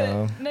wrote it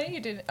though. No, you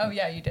didn't. Oh,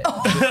 yeah, you did.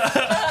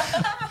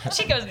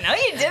 She goes, no,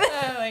 you didn't.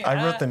 I'm like,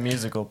 I wrote the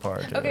musical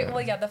part. Okay,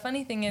 well, yeah, the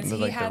funny thing is The,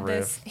 he like, the had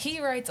riff.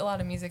 he writes a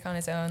lot of music on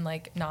his own,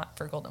 like, not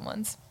for Golden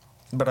Ones.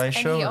 But I And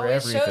show he her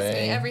always everything. shows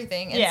me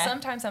everything. And Yeah.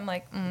 sometimes I'm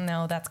like,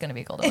 no, that's going to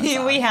be a Golden One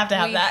song. We have to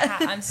have that.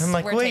 I'm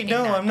like, we're wait, taking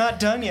no, that. I'm not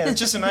done yet. It's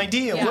just an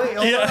idea. Yeah. Wait,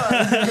 hold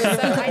on.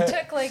 So I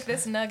took, like,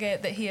 this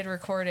nugget that he had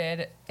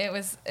recorded.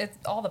 It's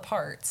all the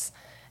parts.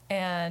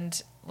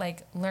 And,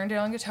 like, learned it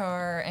on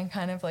guitar and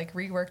kind of, like,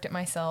 reworked it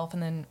myself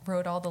and then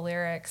wrote all the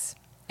lyrics.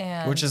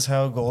 And Which is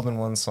how Golden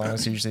One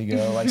songs usually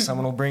go. Like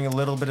someone will bring a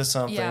little bit of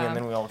something, Yeah. and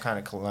then we all kind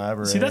of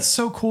collaborate. See, that's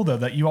so cool though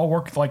that you all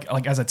work like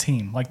as a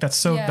team. Like that's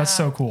so Yeah.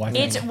 cool. I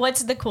think. It's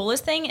what's the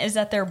coolest thing is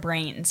that their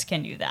brains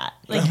can do that.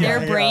 Like Yeah.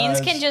 their brains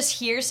Yeah, can it's- just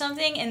hear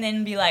something and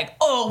then be like,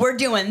 "Oh, we're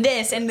doing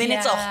this," and then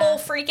it's a Yeah. whole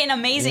freaking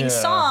amazing Yeah.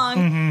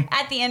 song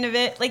at the end of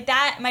it. Like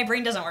that, my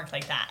brain doesn't work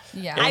like that.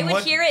 Yeah. I And would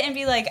what- hear it and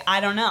be like, "I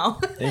don't know."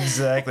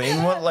 Exactly.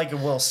 And what, like,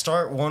 we'll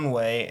start one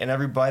way,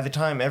 and by the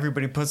time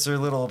everybody puts their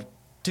little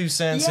 2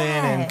 cents in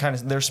Yeah. and kind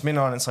of their spin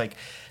on it. It's like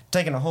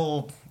taking a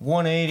whole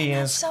 180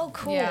 and That's it's, so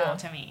cool Yeah.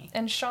 to me.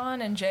 And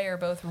Sean and Jay are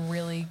both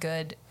really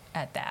good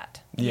at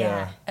that.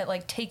 yeah. At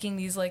like taking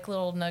these like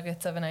little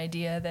nuggets of an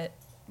idea that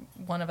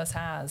one of us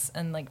has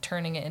and like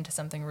turning it into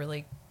something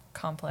really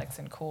complex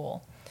and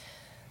cool.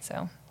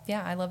 So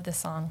yeah, I love this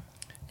song.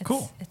 It's,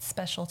 Cool. It's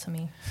special to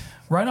me.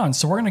 Right on.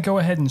 So we're going to go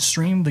ahead and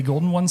stream the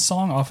Golden Ones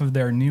song off of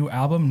their new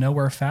album,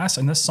 Nowhere Fast.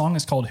 And this song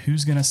is called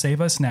Who's Gonna Save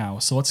Us Now?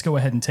 So let's go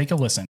ahead and take a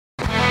listen.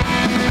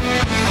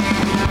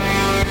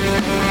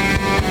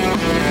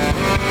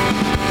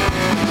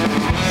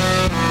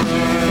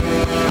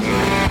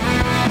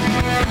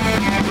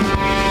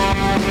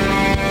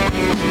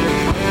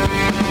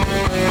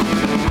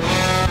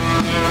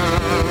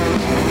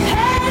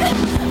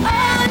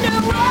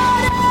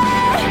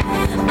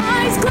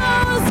 Eyes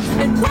closed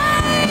and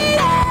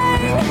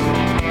waiting.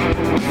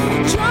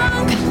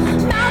 Drunk,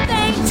 mouth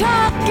ain't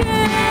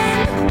talking.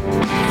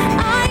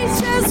 Eyes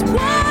just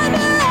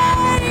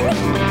wondering.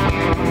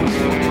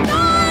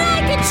 Thought I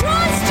could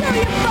trust you,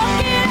 you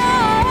fuck it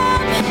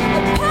up.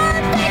 The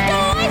perfect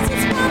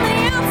oasis from the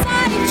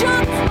outside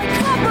jump. My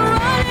cup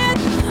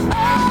running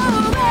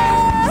over.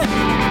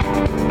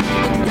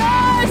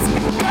 Yours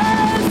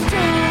goes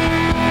too.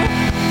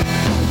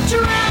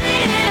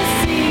 Drowning in a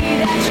sea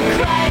that you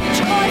cried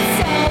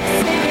yourself,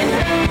 singing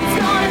who's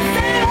gonna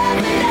save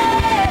us now?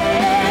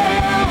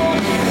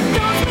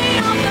 Throws me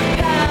off the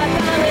path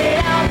I laid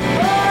out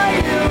for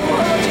you,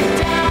 hold you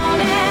down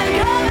and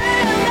cover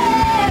you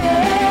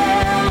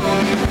down.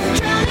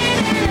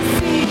 Drowning in a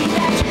sea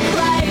that you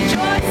cried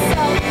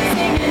yourself,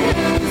 singing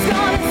who's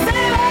gonna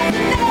save us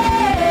now?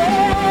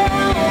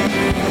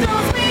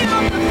 Throws me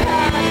off the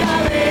path I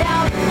laid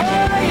out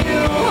for you,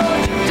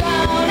 hold you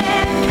down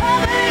and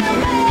cover you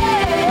down.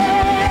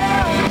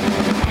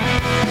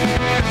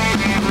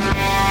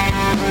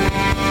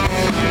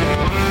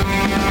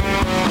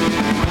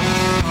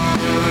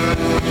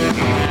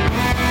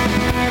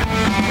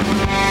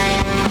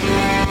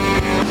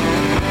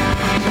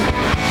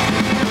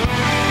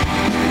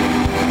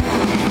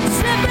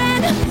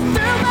 Slipping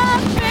through my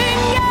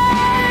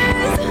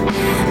fingers,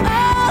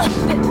 all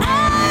that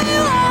I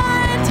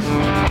want.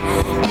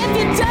 If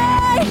you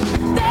die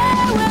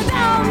there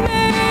without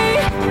me,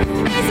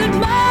 is it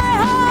my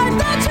heart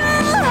that you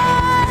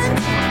want?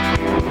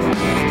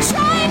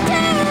 Trying to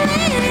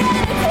read an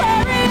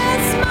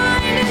Aquarius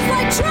mind is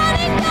like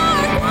treading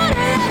dark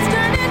water that's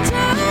turned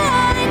into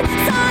wine.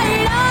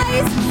 Side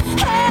eyes,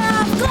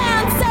 half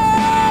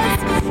glances,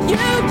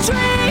 you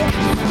drink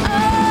a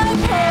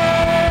pour.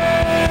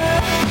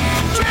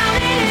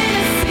 Drowning in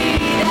a sea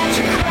that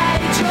you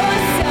cried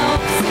yourself,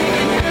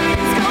 singing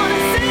who's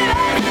gonna save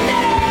us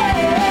now?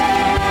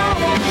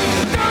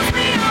 Throws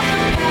me off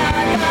the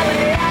path I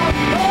lay out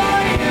for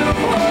you,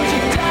 hold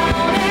you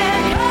down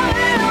and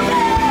cover you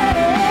down.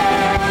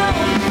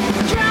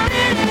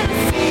 Drowning in a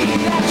sea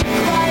that you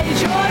cried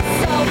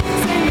yourself,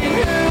 singing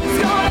who's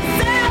gonna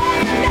save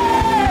us now?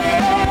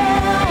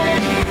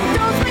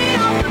 Throws me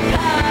off the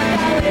path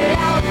I lay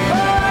out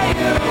for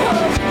you,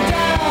 hold you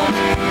down,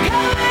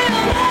 cover you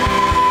down.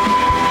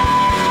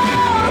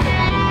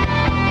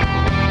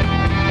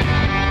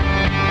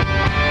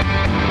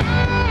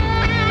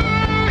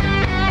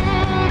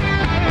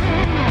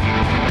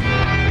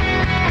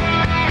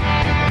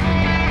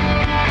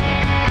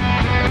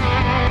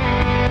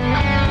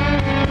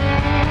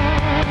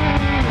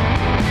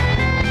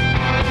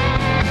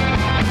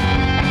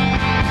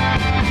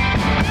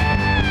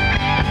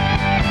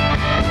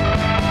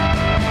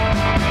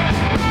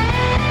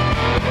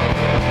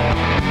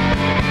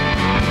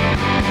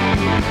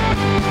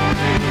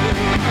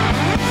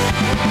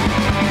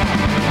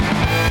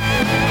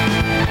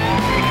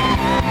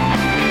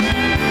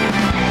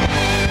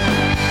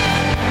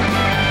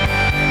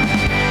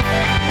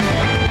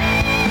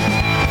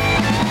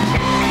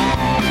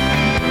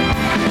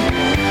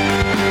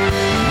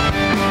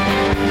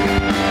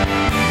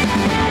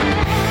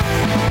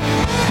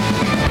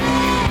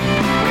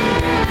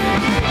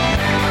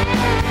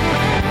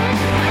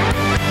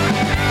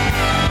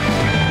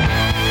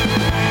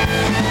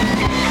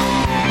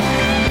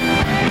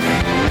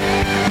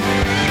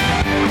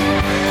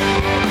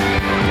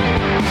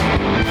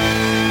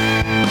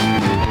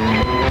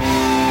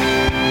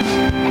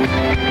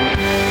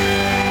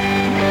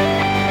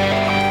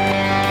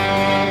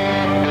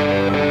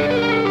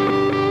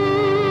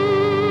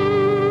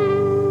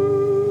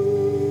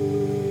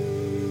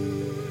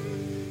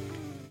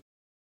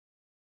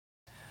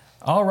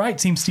 All right,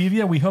 Team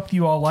Stevia, we hope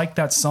you all liked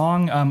that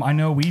song. I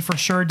know we for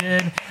sure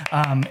did.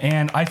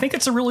 And I think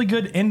it's a really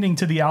good ending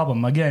to the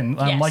album. Again,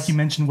 Yes. like you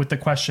mentioned with the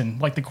question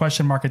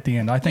mark at the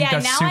end. I think Yeah,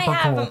 that's now super I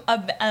have cool.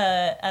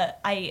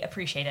 I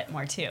appreciate it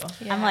more too.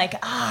 Yeah. I'm like,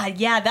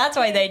 yeah, that's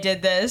why they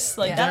did this.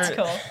 Like, Yeah. that's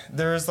cool.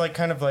 There's like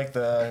kind of like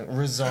the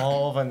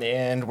resolve on the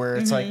end where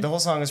it's like the whole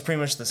song is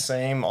pretty much the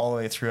same all the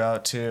way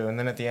throughout too, and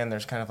then at the end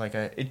there's kind of like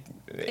it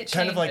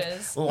kind of like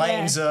changes.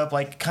 lightens up,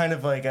 like kind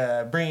of like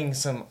bringing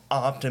some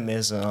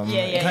optimism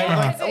Yeah, yeah. kind of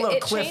like a little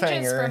It changes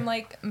cliffhanger. from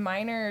like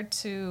minor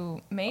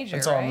to major.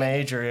 It's all right?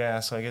 major, yeah.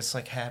 So I guess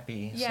like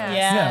happy. Yeah.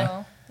 Yeah.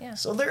 So, yeah.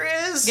 So there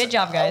is. Good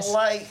job, guys. A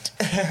light.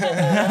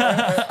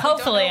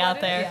 Hopefully Don't know out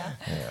what there. Yeah.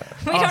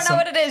 We don't Awesome. know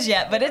what it is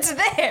yet, but it's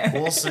there.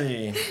 We'll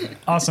see.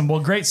 Awesome.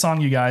 Well, great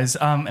song, you guys.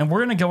 And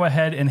we're going to go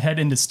ahead and head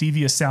into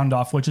Stevia Sound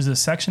Off, which is a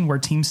section where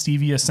Team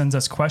Stevia sends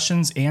us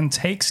questions and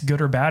takes, good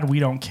or bad. We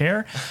don't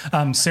care.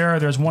 Sarah,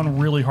 there's one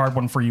really hard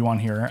one for you on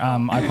here.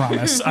 I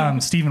promise.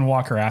 Stephen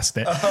Walker asked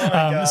it.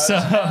 And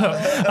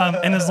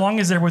as long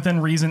as they're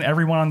within reason,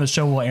 everyone on the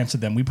show will answer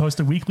them. We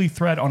post a weekly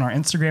thread on our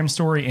Instagram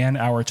story and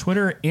our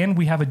Twitter, and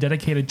we have a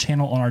dedicated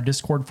channel on our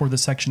Discord for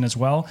this section as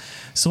well.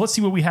 So let's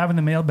see what we have in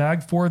the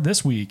mailbag for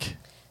this week.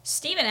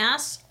 Steven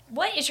asks,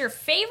 what is your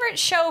favorite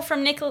show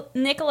from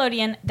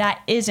Nickelodeon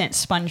that isn't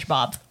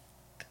SpongeBob?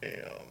 Damn.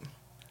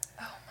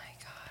 Oh my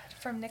god.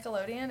 From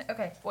Nickelodeon?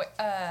 Okay. Wait,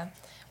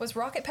 was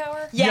Rocket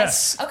Power?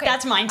 Yes. Okay.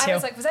 That's mine too. I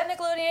was like, was that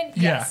Nickelodeon?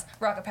 Yeah. Yes.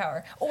 Rocket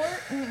Power. Or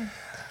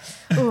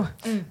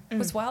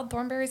was Wild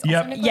Thornberries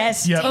Yep. also Nickelodeon?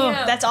 Yes. Yep. Oh,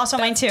 Damn. that's also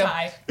mine too.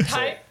 Tie.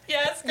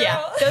 Yes, girl.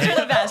 Yeah, those are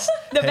the best.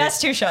 The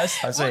best two shows.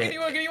 I say,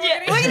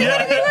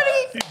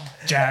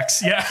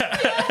 Jax. Yeah.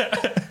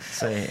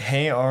 say,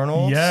 hey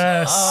Arnold.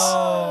 Yes.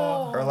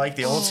 Or like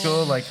the old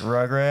school, like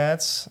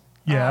Rugrats.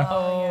 Yeah.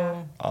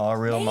 Oh. All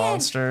real Man.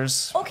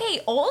 monsters.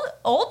 Okay, old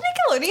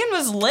Nickelodeon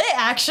was lit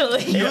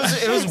actually.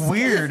 It was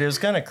weird. It was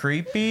kind of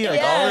creepy. Like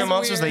Yeah, all it real was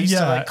monsters, weird. they used to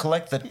Yeah. like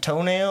collect the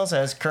toenails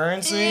as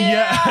currency.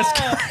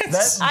 Yes.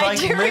 That I like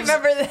do lives-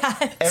 remember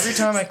that. Every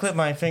time I clip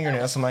my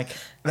fingernails, I'm like,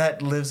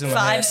 that lives in my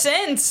 5 head.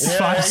 cents. Yeah,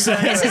 5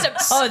 exactly.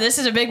 cents. This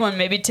is a big one.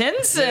 Maybe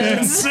 10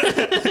 cents.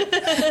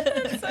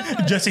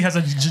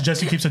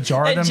 Jesse keeps a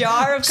jar of A them.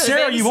 jar of Sarah,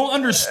 clippings. you won't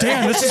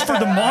understand. This is for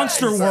the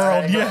monster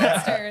world. Yeah,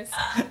 Monsters.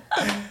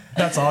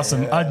 that's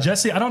awesome.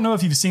 Jesse, I don't know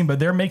if you've seen, but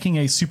they're making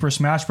a Super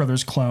Smash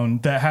Brothers clone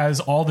that has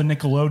all the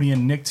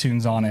Nickelodeon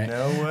Nicktoons on it.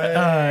 No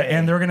way.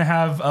 And they're gonna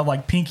have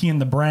like Pinky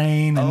and the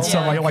Brain and Oh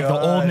stuff my like the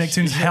old gosh.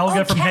 Nicktoons.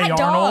 Helga Oh, from Cat Hey Dog.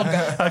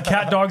 Arnold.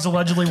 Cat Dog's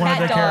allegedly one of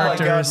Cat the Dog. Oh my God,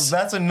 characters.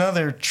 that's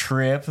another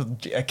trip. A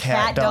cat,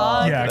 Cat dog.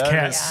 dog. Yeah, That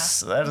cat.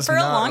 is- that is For a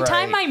not long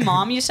time, right. my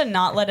mom used to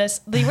not let us.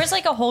 There was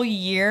like a whole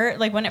year,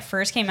 like when it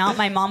first came out,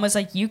 my mom was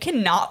like, "You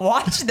cannot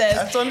watch this."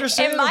 That's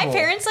understandable. And my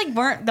parents like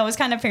weren't those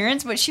kind of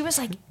parents, but she was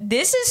like,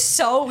 "This is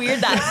so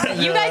weird that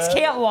you guys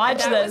can't watch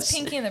That this." was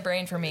Pinky and the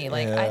Brain for me.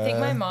 Like, I think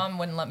my mom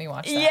wouldn't let me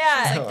watch that.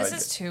 Yeah. She's like, this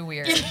is too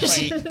weird.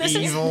 Like, this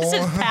Evil. is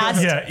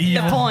past Yeah,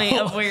 evil. the point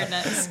of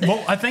weirdness.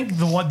 Well, I think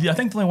the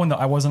only one that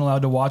I wasn't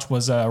allowed to watch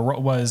was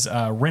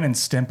Ren and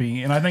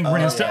Stimpy, and I think Ren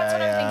and that's Stimpy.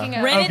 what I'm thinking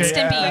of. Ren and Okay.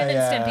 Stimpy. Ren and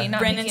Yeah. Stimpy,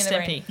 not Ren Pinky and and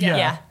the Brain. Stimpy. Yeah.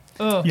 Yeah.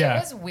 Ugh. Yeah. It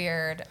was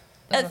weird.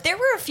 There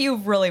were a few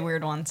really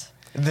weird ones.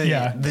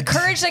 Yeah. The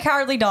Courage the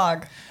Cowardly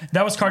Dog.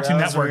 That was Cartoon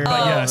That was Network, weird.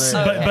 but Oh, yes,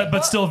 okay.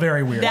 but still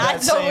very weird.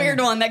 That's That a same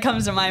weird one that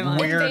comes to my mind.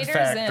 weird Invader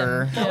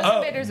factor. Zim. What was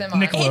Invader Zim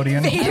on? Nickelodeon.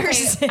 Invader Okay,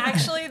 Zim.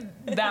 actually,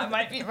 that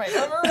might be my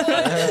number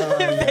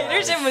one.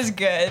 Invader Zim was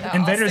good. I'll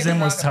Invader stick Zim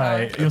with was Rocket Power.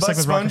 tight. It was But like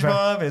with Rocket Power.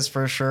 SpongeBob is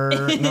for sure.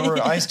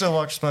 Number, I still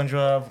watch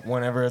SpongeBob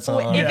whenever it's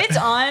on. If it's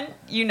on,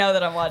 you know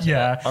that I'm watching it.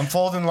 Yeah. I'm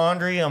folding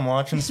laundry. I'm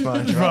watching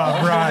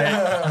SpongeBob.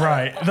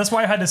 Right. That's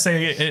why I had to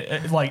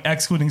say like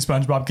excluding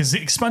SpongeBob because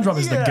SpongeBob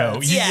is the Yes.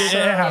 goat.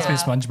 Yeah. It has to be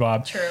Yeah.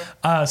 SpongeBob.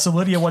 True. So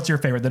Lydia, what's your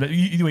favorite?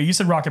 You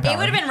said Rocket Power. It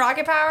would have been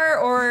Rocket Power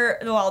or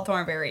the Wild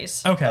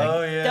Thornberries. Okay.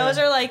 Oh yeah. Those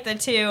are like the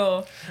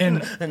two And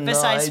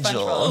besides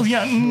Nigel. oh SpongeBob.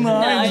 yeah,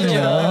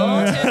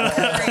 Nigel. Tim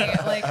Curry.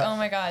 Like, oh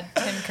my God,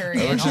 Tim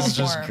Curry in Which all is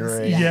just forms.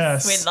 great.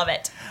 Yes. We love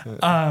it.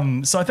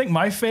 So I think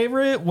my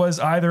favorite was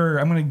either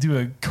I'm going to do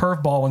a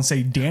curveball and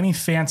say Danny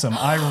Phantom.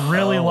 I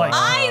really like.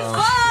 I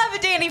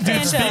love Danny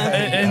Phantom.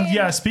 And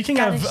yeah, speaking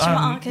Gotta of show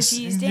on 'cause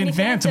she's Danny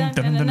Phantom,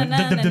 Phantom.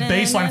 the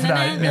bass line for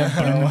that.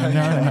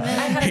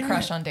 I had a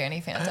crush on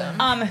Danny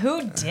Phantom.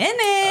 Who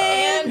didn't?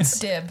 And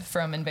Dib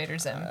from Invader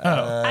Zim.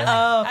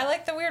 Oh, I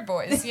like the weird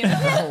boys, you know?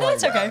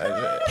 That's okay.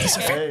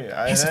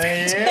 He's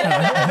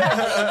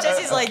a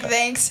Jesse's like,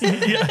 thanks.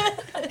 yeah.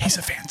 He's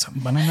a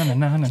phantom.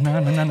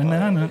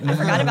 I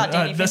Forgot about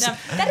Danny Phantom.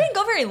 That didn't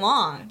go very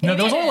long. No,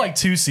 there was only like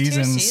 2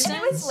 seasons. seasons?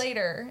 And it was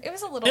later. It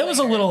was a little It was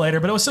a little later,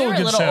 but it was still We a were a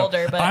good little show.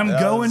 older, but- I'm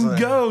That going was like-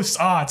 ghost.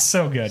 Ah, it's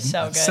so good.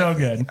 So good. So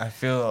good. I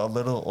feel a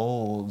little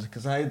old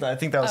because I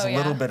think that was Oh, a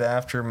little yeah. bit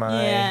after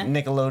my Yeah.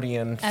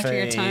 Nickelodeon After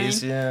your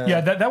phase. time. Yeah.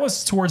 Yeah, that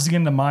was towards the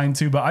end of mine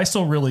too, but I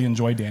still really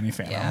enjoy Danny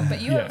Phantom. Yeah,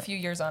 but you Yeah. have a few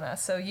years on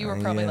us, so you were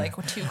probably Yeah.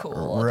 like too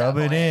cool. at Rub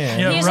that it point. in.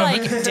 Yeah, He's rub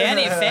like,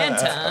 Danny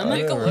Phantom.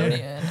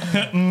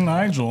 Nickelodeon.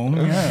 Nigel,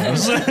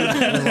 yes.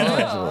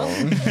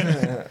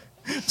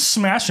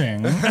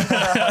 Smashing.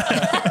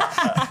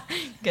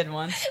 Good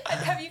one.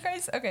 Have you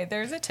guys? Okay,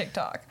 there's a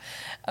TikTok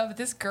of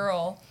this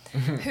girl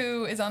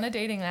who is on a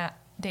dating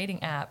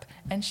app,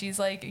 and she's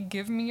like,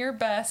 "Give me your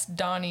best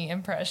Donnie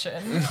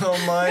impression." Oh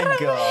my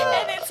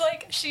god. And it's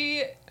like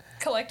she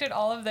collected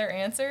all of their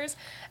answers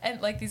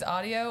and like these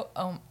audio.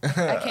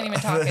 I can't even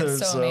talk. That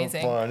It's is so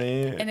amazing.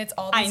 funny. And it's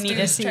all I these need to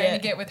dudes see trying it. to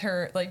get with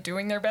her, like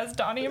doing their best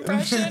Donnie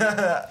impression.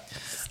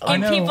 I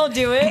And know. people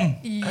do it.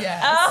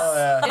 Yes.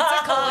 Oh,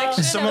 It's a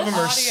collection. Some of them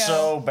are audio.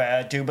 so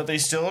bad too, but they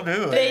still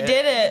do it. they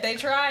did it. They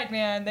tried,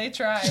 man. They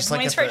tried. Just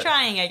like Points if for the-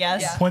 trying, I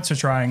guess. Yeah. Points for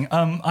trying.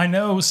 I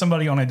know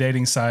somebody on a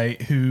dating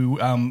site who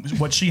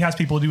what she has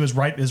people do is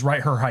write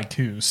her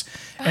haikus,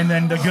 and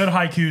then the good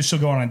haikus she'll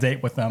go on a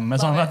date with them.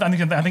 It's on, Love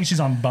it. I think she's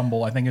on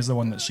Bumble. I think is the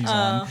one that she's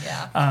on.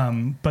 Yeah.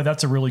 But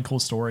that's a really cool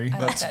story. I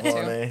like That's that too.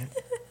 funny.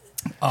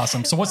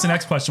 Awesome. So what's the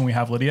next question we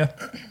have, Lydia?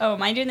 Oh,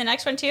 am I doing the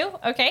next one too?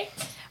 Okay.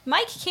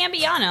 Mike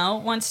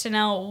Cambiano wants to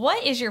know,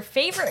 what is your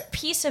favorite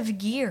piece of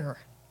gear?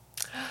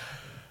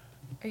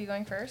 Are you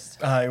going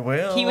first? I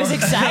will. He was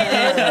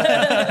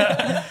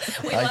excited.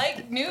 We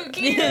like new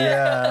gear.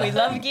 Yeah. We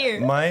love gear.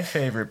 My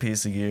favorite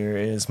piece of gear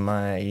is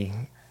my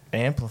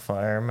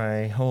amplifier,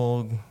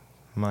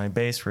 my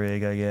bass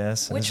rig, I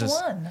guess. It's Which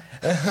just- one?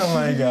 Oh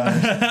my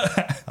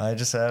gosh. I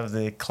just have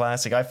the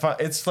classic.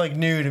 It's like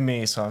new to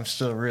me, so I'm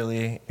still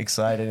really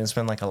excited. It's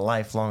been like a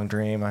lifelong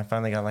dream. I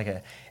finally got like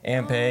a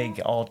Ampeg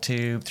all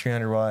tube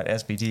 300 watt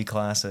SPT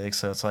classic,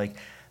 so it's like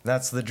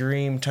that's the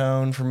dream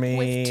tone for me.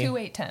 With two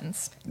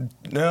 810s.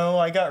 No,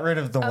 I got rid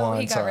of the Oh, one.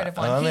 he got so rid of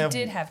I one. only He have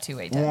did have two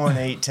 810s. one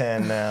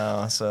 810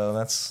 now, so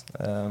that's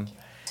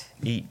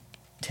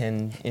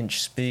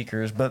 10-inch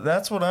speakers. But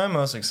that's what I'm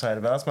most excited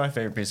about. That's my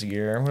favorite piece of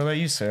gear. What about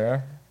you,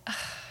 Sarah?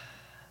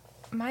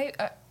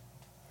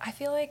 I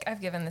feel like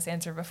I've given this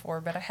answer before,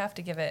 but I have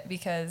to give it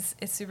because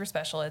it's super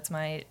special. It's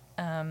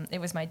it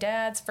was my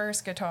dad's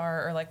first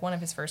guitar, or like one of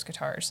his first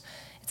guitars.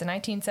 It's a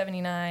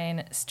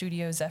 1979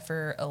 Studio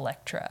Zephyr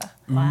Electra,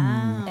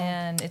 Wow.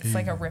 and it's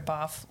like a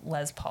rip-off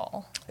Les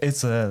Paul.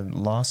 It's a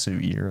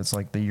lawsuit year. It's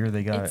like the year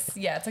they got it.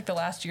 It's like the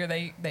last year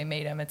they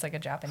made him. It's like a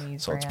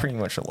Japanese So brand. it's pretty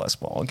much a Les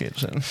Paul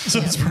Gibson. So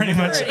it's pretty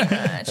much. Pretty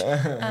much.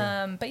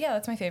 But yeah,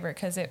 that's my favorite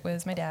because it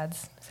was my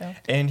dad's. So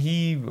And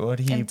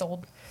and it's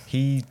old.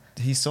 he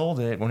sold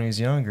it when he was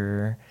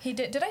younger. He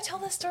did. Did I tell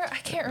this story? I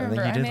can't I think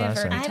remember. you I did may have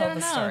last already time. I told don't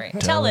the know. story.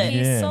 Tell it.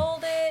 He Yeah.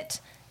 sold it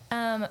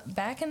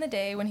back in the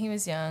day when he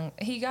was young.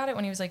 He got it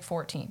when he was like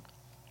 14.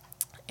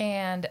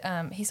 And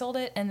he sold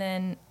it, and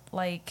then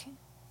like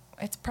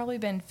it's probably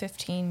been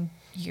 15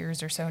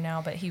 years or so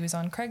now, but he was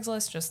on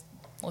Craigslist just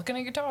looking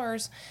at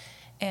guitars,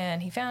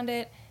 and he found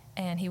it,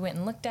 and he went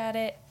and looked at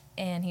it,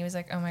 and he was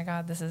like, oh my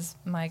God, this is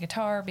my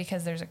guitar,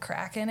 because there's a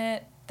crack in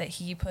it that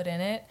he put in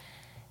it,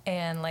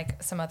 and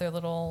like some other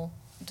little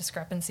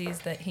discrepancies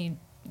that he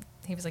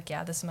was like,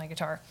 yeah, this is my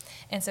guitar.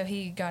 And so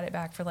he got it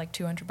back for like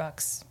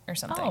 $200 or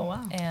something. Oh,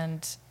 wow.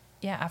 And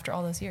yeah, after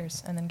all those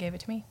years, and then gave it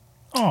to me.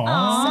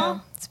 Aw,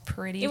 So it's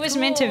pretty It was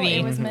meant to cool. be.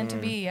 It was meant to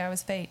be. I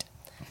was fate.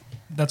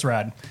 that's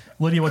rad.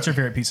 Lydia, what's your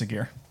favorite piece of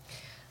gear?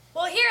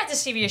 Well, here at the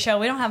Stevia Show,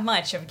 we don't have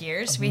much of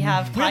gears. We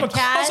have We have a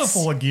closet podcasts.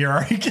 full of gear.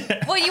 Are you kidding?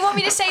 Well, you want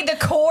me to say the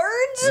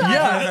chords?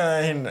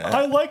 Yeah,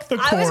 I like the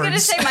chords. I was going to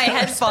say my Special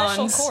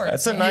headphones. chords.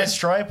 That's a nice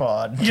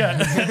tripod.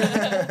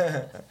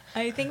 Yeah,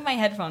 I think my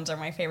headphones are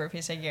my favorite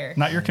piece of gear.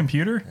 not your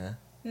computer.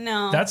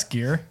 No. That's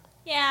gear.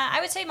 Yeah, I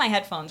would say my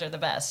headphones are the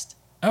best.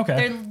 Okay.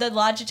 They're the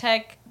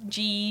Logitech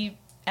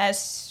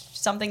GS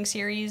something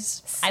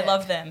series. I Sick.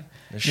 love them.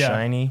 They're Yeah,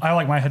 shiny. I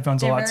like my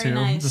headphones They're a lot very too.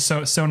 nice. The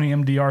Sony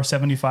MDR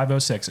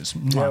 7506s.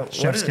 Yeah, Mwah,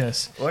 chef's is,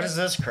 kiss. What is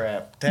this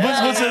crap?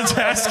 What's a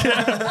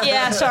Tascam?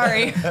 Yeah,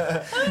 sorry.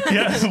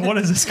 Yeah, what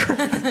is this crap?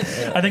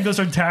 I think those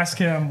are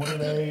Tascam. What are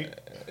they?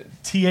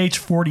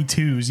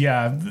 TH42s.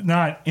 Yeah,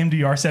 not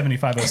MDR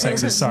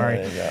 7506s. Sorry.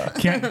 There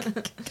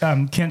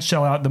you Can't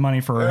shell out the money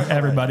for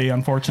everybody,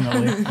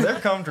 unfortunately. They're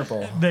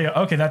comfortable.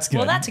 Okay, that's good.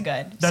 Well, that's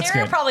good. That's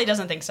Sarah good. probably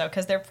doesn't think so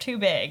because they're too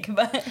big.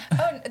 But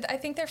Oh, I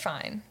think they're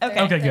fine. Okay.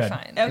 They're, Okay, they're good.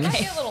 Fine. Okay. They might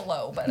be a little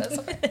low, but it's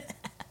okay.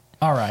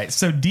 All right.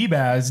 So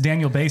D-Baz,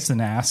 Daniel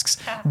Basin asks,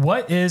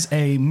 what is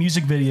a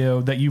music video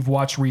that you've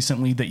watched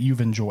recently that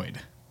you've enjoyed?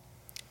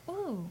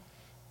 Ooh.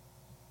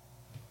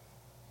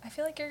 I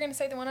feel like you're going to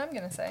say the one I'm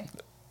going to say.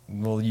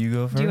 Well, you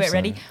go first. do it.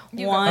 Ready?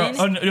 You go. One,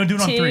 Oh, no, do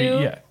it on two, three.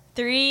 Yeah.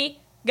 3,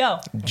 go.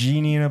 then.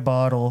 Genie in a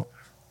bottle.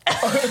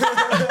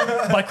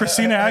 By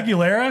Christina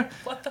Aguilera?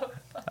 What the?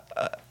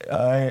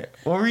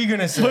 What were you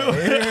gonna say? I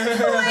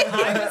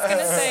was going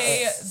to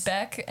say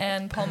Beck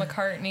and Paul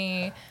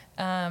McCartney.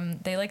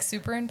 They like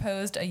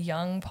superimposed a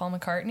young Paul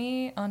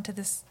McCartney onto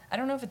this. I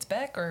don't know if it's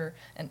Beck or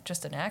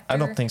just an actor. I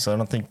don't think so. I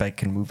don't think Beck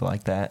can move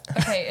like that.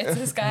 Okay, it's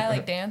this guy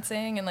like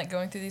dancing and like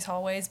going through these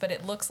hallways, but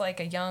it looks like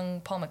a young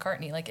Paul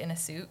McCartney like in a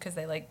suit because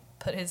they like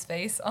put his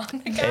face on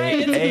the guy.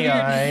 It's weird.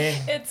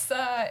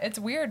 AI. It's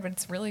weird, but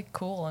it's really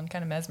cool and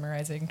kind of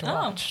mesmerizing to Oh.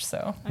 watch.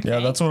 So Yeah,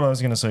 Okay. that's what I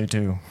was gonna say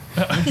too.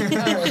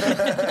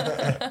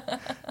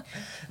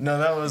 No,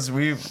 that was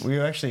we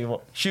actually.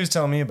 She was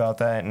telling me about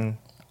that, and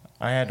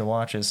I had to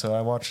watch it, so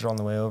I watched it on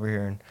the way over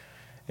here, and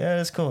yeah,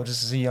 it's cool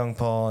just to see young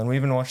Paul. And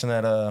we've been watching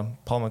that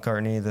Paul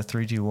McCartney, the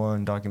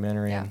 3-2-1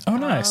 documentary, Yeah. and Oh,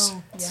 nice.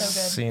 Oh, yeah. so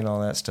good. seeing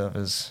all that stuff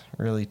is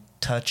really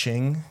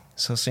touching.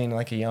 So seeing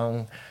like a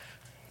young,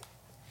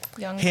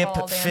 Young hip,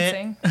 Paul fit.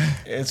 dancing.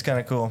 it's kind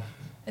of cool.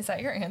 Is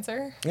that your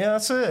answer? Yeah,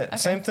 that's it. Okay.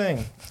 Same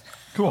thing.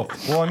 Cool.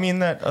 Well, I mean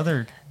that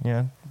other,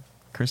 yeah.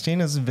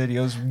 Christina's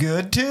video's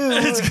good too.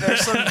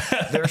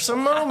 There's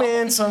some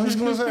moments. I'm just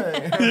gonna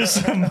say. There's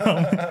some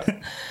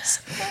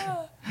moments.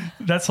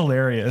 That's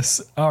hilarious.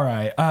 All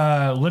right,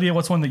 Lydia,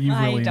 what's one that you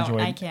really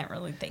enjoyed? I can't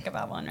really think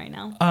about one right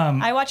now.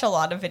 I watch a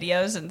lot of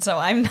videos, and so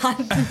I'm not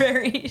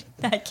very.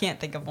 I can't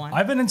think of one.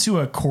 I've been into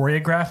a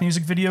choreographed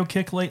music video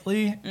kick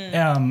lately,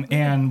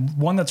 and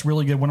one that's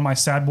really good. One of my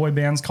sad boy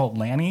bands called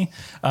Lanny.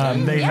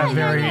 They have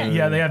very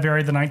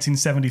the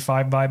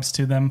 1975 vibes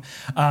to them.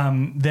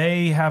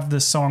 They have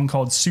this song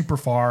called Super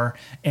Far,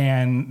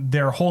 and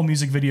their whole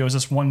music video is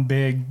just one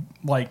big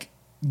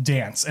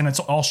dance, and it's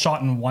all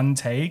shot in one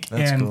take.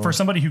 That's and cool. for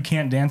somebody who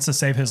can't dance to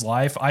save his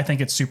life, I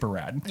think it's super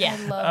rad. Yeah.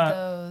 I love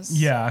those.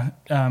 Yeah.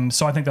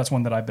 So I think that's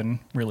one that I've been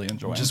really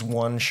enjoying. Just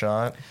one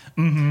shot.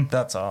 Mm-hmm.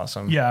 That's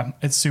awesome. Yeah,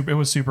 it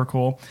was super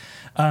cool.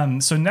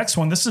 So next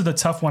one, this is the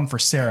tough one for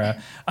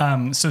Sarah.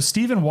 So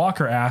Stephen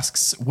Walker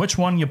asks, which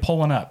one you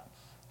pulling up?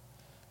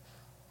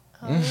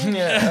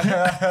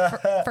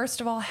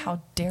 First of all,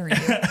 how dare you?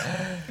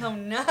 Oh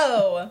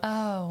no.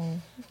 Oh.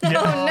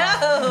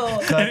 Oh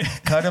no.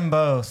 Cut them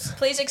both.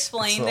 Please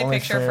explain It's the the only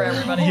picture for fair.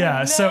 everybody.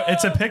 Yeah, so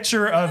it's a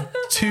picture of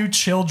two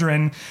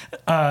children,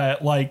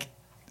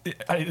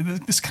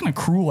 it's kind of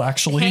cruel,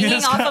 actually. Hanging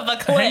It's off kinda- of a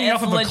cliff, Hanging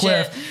off of legit. a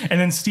cliff. And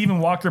then Stephen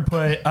Walker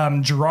put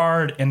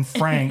Gerard and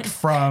Frank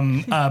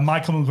from My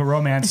Chemical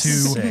Romance,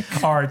 who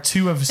are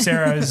two of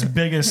Sarah's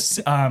biggest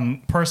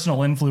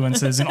personal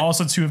influences, and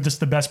also two of just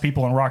the best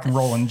people in rock and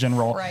roll in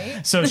general.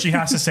 Right. So she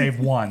has to save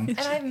one. And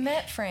I've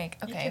met Frank.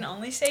 You Okay. can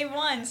only save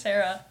one,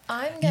 Sarah.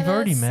 I'm gonna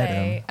already met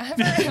say, I've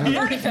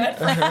already met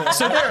Frank.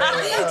 So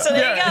there, So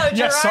there you go,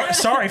 yeah, Gerard.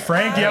 sorry,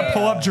 Frank. Yeah,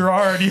 pull up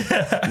Gerard.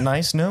 Yeah.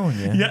 Nice knowing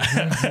you.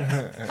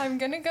 Yeah. I'm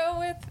gonna go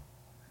with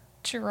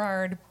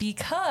Gerard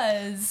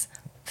because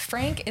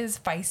Frank is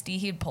feisty.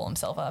 He'd pull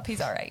himself up.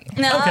 He's all right.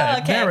 No,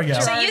 Okay, there we go.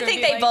 So Gerard you would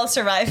think be they like- both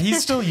survive?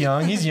 He's still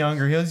young. He's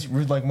younger. He's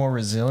more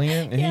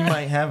resilient, and he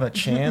might have a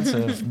chance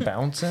of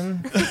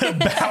bouncing.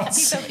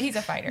 He's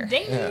a fighter.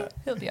 Dang. Yeah.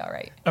 He'll be all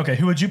right. Okay,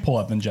 who would you pull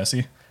up then,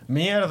 Jesse?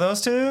 Me out of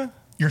those two,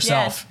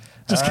 Yourself.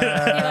 Just kidding.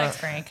 He likes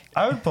Frank.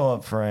 I would pull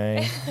up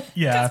Frank.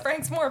 Yeah. Because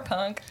Frank's more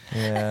punk.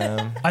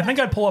 Yeah. I think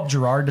I'd pull up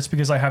Gerard just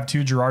because I have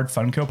two Gerard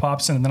Funko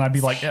Pops, and then I'd be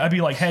like,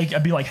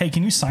 hey,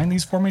 can you sign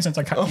these for me? Since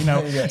I,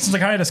 since I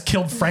kind of just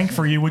killed Frank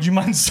for you, would you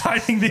mind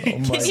signing these? Oh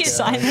my Can you God.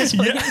 sign this,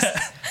 please? Yeah.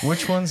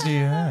 Which ones do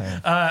you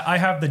have? I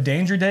have the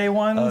Danger Day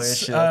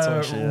ones that's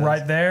what she is.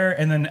 right there,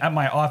 and then at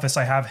my office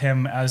I have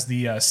him as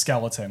the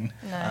skeleton.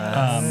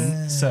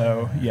 Nice.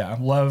 So yeah,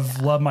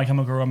 love My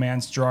Chemical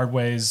Romance. Gerard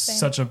Way's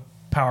such a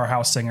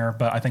powerhouse singer,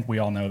 but I think we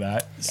all know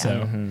that.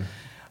 So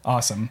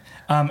awesome.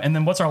 And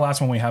then what's our last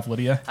one we have,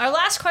 Lydia? Our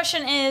last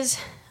question is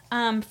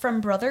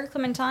from Brother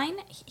Clementine.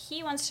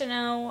 He wants to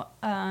know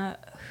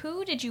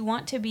who did you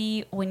want to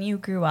be when you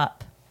grew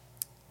up?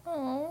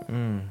 Oh.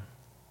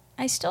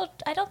 I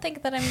don't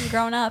think that I'm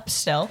grown up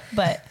still,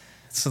 but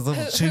It's a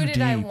little too Who did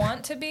deep. I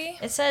want to be?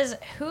 it says,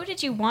 who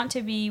did you want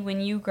to be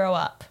when you grow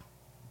up?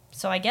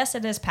 So I guess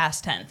it is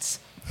past tense.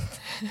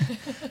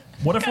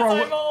 What if we're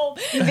I'm old.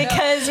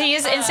 Because he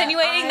is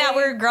insinuating that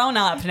we're grown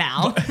up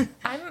now.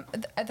 I'm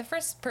the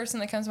first person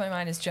that comes to my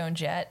mind is Joan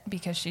Jett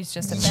because she's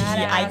just a badass.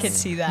 Yeah, I could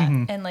see that.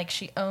 And like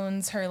she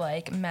owns her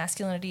like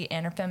masculinity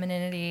and her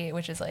femininity,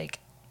 which is like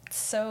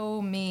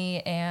so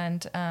me,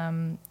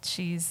 and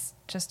she's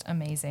just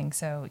amazing.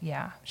 So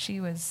yeah, she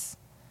was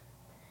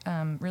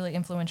really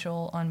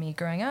influential on me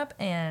growing up,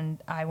 and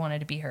I wanted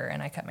to be her,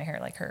 and I cut my hair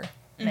like her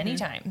many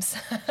times.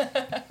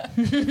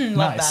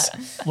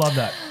 nice. Love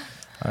that.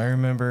 I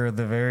remember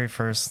the very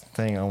first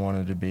thing I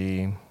wanted to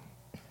be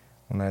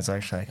when I was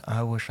actually like,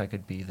 I wish I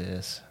could be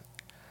this.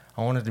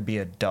 I wanted to be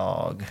a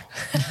dog.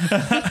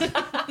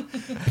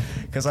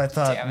 Because I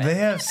thought, Damn it. they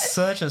have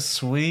such a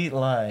sweet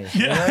life.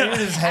 You know, you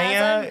just hang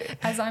out.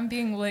 As I'm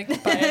being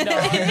licked by a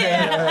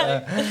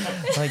dog.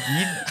 Like,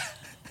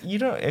 you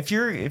don't, if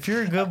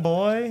you're a good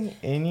boy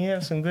and you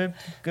have some good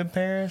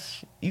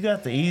parents, you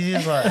got the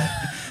easiest life.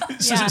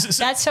 Yeah,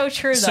 that's so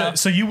true, though.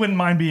 So you wouldn't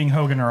mind being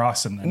Hogan or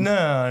Austin then?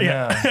 No.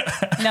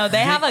 No, they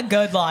have a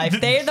good life.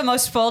 They're the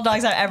most spoiled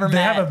dogs I've ever They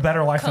met. have a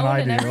better life than Cone I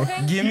and do.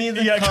 everything? Give me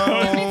the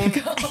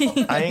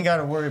cone. I ain't got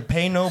to worry,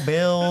 pay no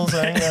bills.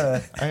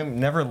 I'm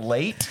never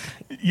late.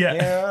 Yeah.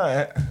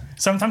 Yeah.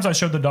 Sometimes I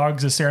show the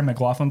dogs the Sarah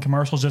McLaughlin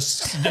commercials just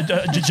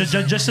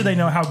so they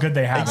know how good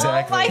they have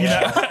Exactly. Oh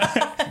my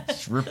God.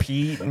 Just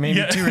repeat maybe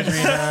Yeah. 2 or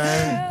 3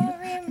 times.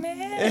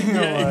 Oh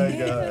my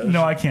god. it.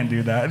 No, I can't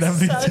do that. That'd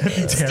be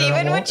terrible.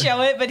 Steven would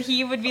show it, but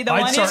he would be the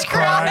I'd one start who's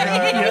crying.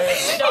 crying. Yeah.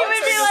 He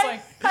would be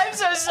like, I'm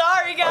so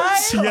sorry,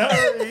 guys.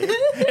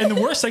 Yeah. And the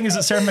worst thing is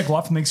that Sarah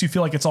McLaughlin makes you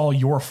feel like it's all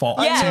your fault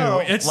Yeah.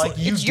 too. It's like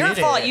you It's your did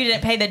fault it. you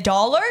didn't pay the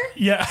 $1.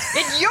 yeah.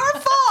 It's your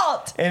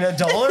fault. And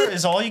 $1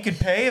 is all you could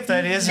pay if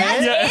that is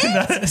That's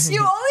it. it. You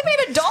only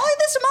paid $1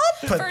 this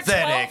month? For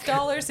Pathetic.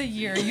 $12 a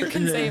year, you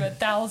can save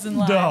 1,000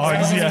 lives. Dogs,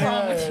 What's yeah.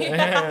 wrong with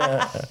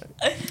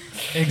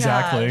you?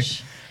 Exactly.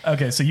 Gosh.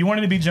 Okay, so you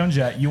wanted to be Joan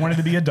Jett. You wanted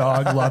to be a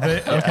dog. Love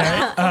it.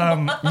 Okay.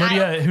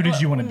 Lydia, who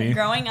did you want to be?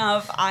 Growing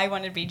up, I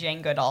wanted to be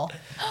Jane Goodall.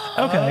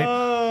 Okay.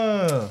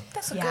 Oh.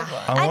 That's a Yeah. good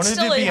one. I I'd wanted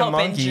still to be a hope in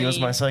monkey. It was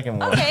G. my second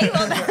one. Okay,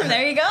 well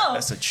there you go.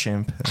 That's a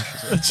chimp.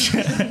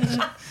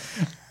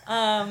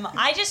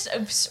 I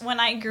just when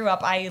I grew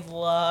up, I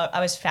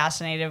was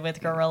fascinated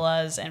with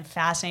gorillas and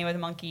fascinated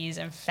with monkeys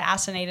and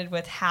fascinated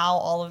with how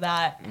all of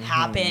that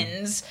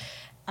happens.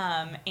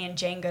 And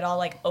Jane Goodall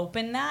like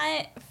opened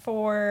that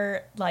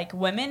for like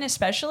women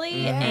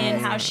especially,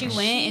 and how she went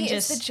and She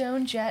is just the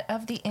Joan Jett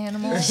of the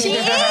animals. she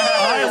is.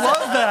 I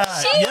love that.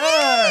 She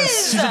yes,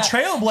 is. she's a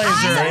trailblazer.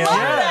 I love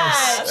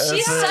yes. that.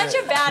 She's That's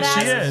such a badass,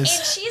 She is. and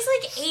she's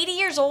like 80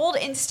 years old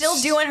and still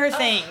doing her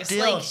things.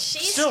 Still- like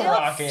she's still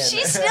rocking.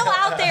 She's still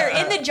out there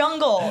in the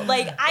jungle.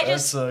 Like I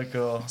That's just. so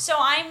cool. So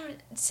I'm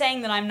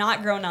saying that I'm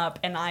not grown up,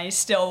 and I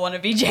still want to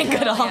be Jane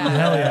Goodall. Yeah.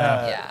 Hell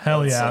yeah. Yeah.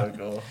 Hell That's yeah. so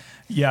cool.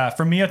 Yeah,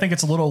 for me, I think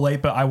it's a little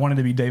late, but I wanted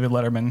to be David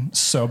Letterman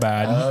so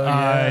bad. Oh,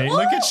 yeah.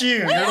 Look at you.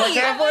 You're like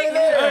halfway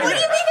there. What do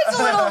you mean it's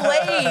a little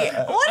late?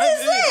 What is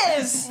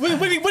this?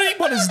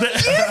 What is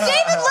this? You're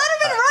David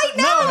Letterman right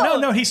now.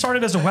 No. He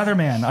started as a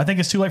weatherman. I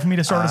think it's too late for me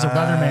to start as a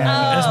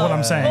weatherman, is what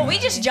I'm saying. Well, we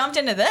just jumped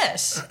into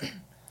this.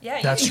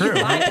 Yeah, That's you true.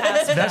 bypassed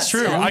that. That's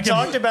true. We I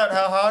talked about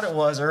how hot it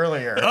was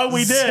earlier. Oh,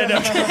 we did.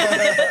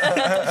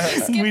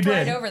 Skipped we did.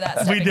 right over that.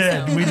 We stepping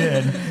did. stone. We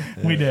did.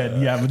 We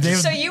did. Yeah, but David.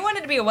 So you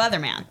wanted to be a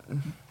weatherman.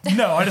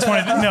 No,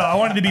 I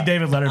wanted to be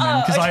David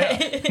Letterman because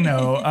okay.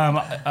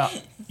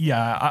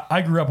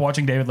 I grew up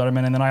watching David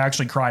Letterman, and then I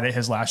actually cried at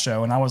his last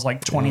show, and I was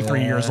like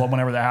 23 years old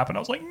whenever that happened. I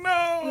was like,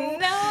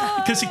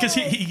 no,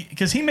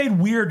 because he made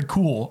weird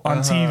cool on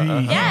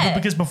TV. Yeah.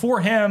 Because before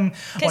him,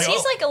 Because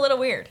he's like a little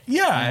weird.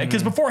 yeah,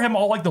 because before him,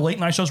 all like the late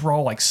night shows were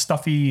all like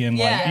stuffy and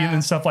like Yeah.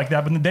 and stuff like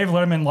that. But then David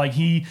Letterman, like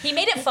he He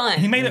made it fun.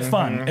 he made it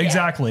fun,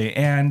 exactly,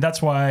 and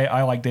that's why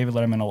I like David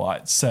Letterman a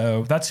lot.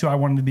 So that's who I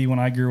wanted to be when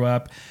I grew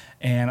up.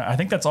 And I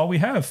think that's all we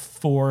have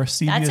for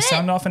Stevia's That's it.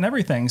 sound off and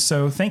everything.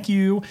 So thank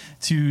you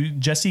to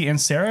Jesse and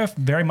Sarah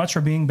very much for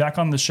being back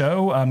on the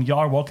show. Y'all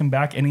are welcome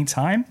back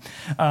anytime.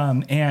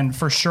 And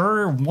for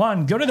sure,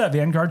 go to that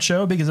Vanguard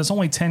show because it's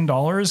only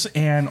 $10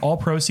 and all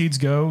proceeds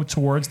go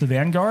towards the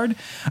Vanguard.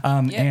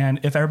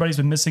 And if everybody's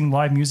been missing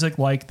live music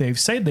like they've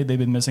said that they've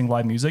been missing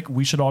live music,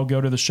 we should all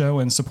go to the show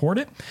and support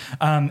it.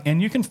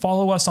 And you can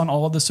follow us on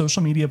all of the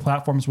social media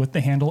platforms with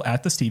the handle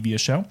at The Stevia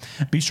Show.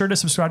 Be sure to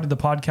subscribe to the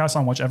podcast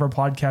on whichever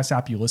podcast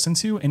app you listen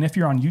to. And if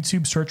you're on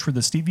YouTube, search for The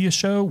Stevia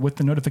Show with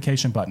the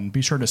notification button.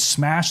 Be sure to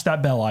smash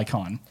that bell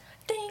icon.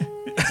 Ding,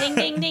 ding,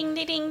 ding, ding,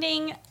 ding, ding,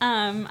 ding.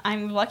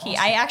 I'm lucky.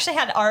 I actually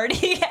had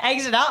already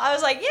exited out. I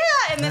was like,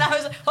 yeah. And then I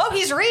was like, oh,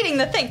 he's reading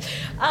the thing.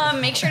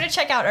 Make sure to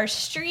check out our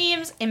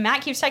streams. And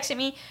Matt keeps texting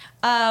me.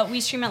 We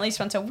stream at least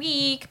once a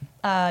week.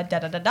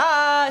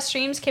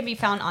 Streams can be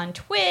found on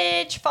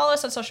Twitch. Follow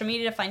us on social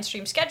media to find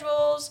stream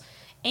schedules.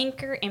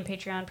 Anchor and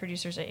Patreon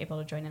producers are able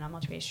to join in on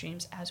multi-page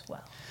streams as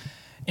well.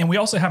 And we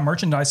also have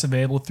merchandise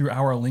available through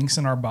our links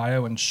in our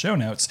bio and show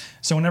notes.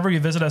 So whenever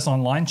you visit us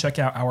online, check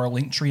out our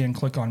link tree and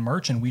click on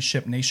merch, and we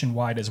ship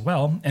nationwide as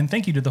well. And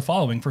thank you to the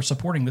following for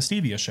supporting The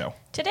Stevia Show.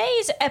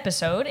 Today's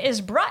episode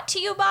is brought to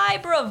you by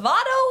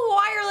Bravado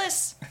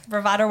Wireless.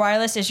 Bravado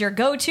Wireless is your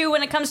go-to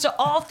when it comes to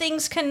all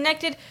things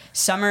connected.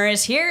 Summer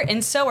is here,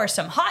 and so are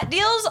some hot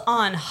deals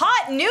on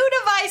hot new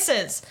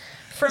devices.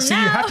 From So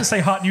now, you have to say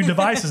hot new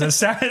devices.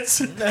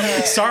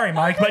 Sorry,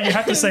 Mike, but you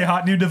have to say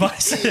hot new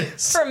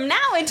devices. From now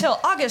until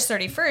August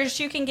 31st,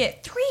 you can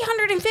get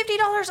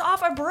 $350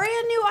 off a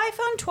brand new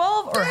iPhone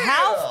 12 or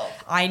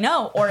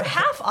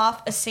half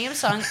off a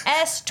Samsung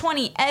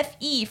S20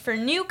 FE for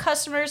new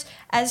customers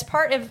as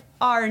part of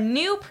our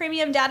new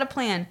premium data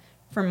plan.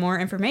 For more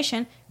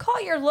information,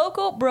 call your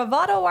local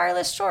Bravado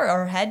Wireless store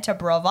or head to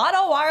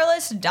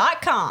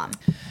bravadowireless.com.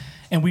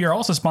 And we are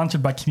also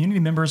sponsored by community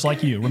members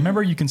like you.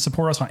 Remember, you can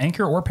support us on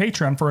Anchor or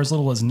Patreon for as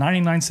little as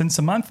 99 cents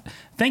a month.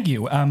 Thank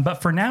you. But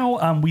for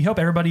now, we hope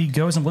everybody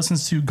goes and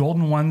listens to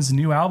Golden One's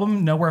new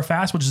album, Nowhere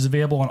Fast, which is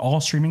available on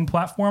all streaming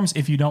platforms.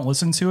 If you don't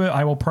listen to it,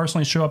 I will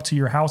personally show up to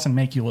your house and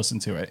make you listen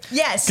to it.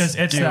 Yes. Because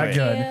it's that it.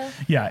 good.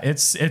 Yeah,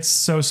 it's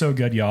so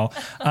good, y'all.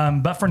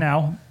 But for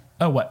now,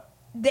 what?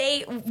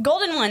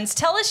 Golden Ones,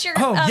 tell us your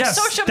yes,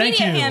 social thank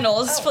media you.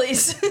 handles,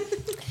 please.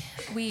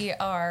 We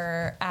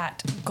are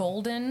at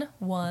Golden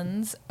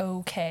Ones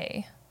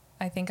OK.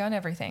 I think on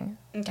everything.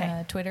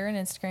 Okay. Twitter and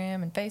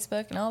Instagram and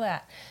Facebook and all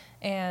that.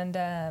 And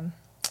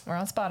we're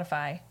on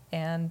Spotify.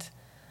 And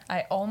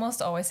I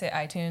almost always say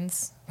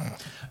iTunes.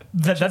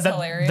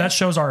 hilarious. That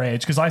shows our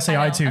age because I say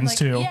I know. iTunes I'm like,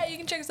 too. Yeah, you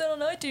can check us out on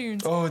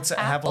iTunes. Oh, it's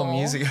Apple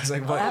Music. I was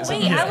like, what is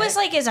Wait, it? I was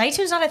like, is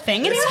iTunes not a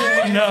thing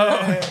anymore?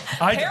 No,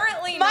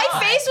 Apparently My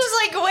not. face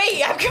was like,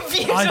 wait, I'm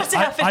confused. What's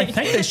happening? I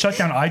think they shut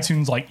down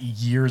iTunes like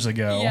years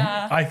ago.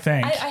 Yeah. I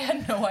think. I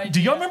had no idea.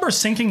 Do y'all remember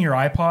syncing your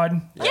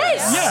iPod?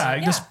 Yes. Yeah,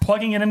 just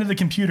plugging it into the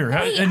computer.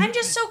 Wait, And- I'm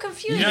just so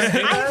confused. Yeah.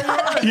 I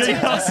thought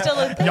iTunes was still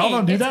a thing. Y'all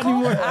don't do It's that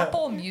called anymore?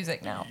 Apple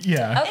Music now.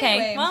 Yeah. Okay,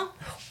 Anyway. well,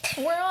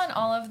 We're on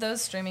all of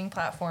those streaming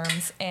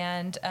platforms,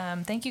 and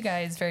thank you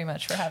guys very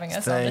much for having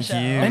us on the Thank show. you.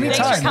 Anytime.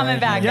 thanks for coming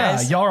back, Yeah,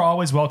 guys. y'all are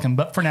always welcome.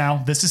 But for now,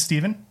 this is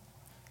Steven,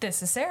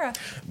 This is Sarah.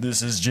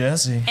 This is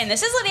Jesse. And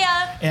this is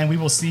Lydia. and we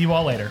will see you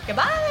all later.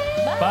 Goodbye.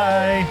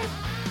 Bye.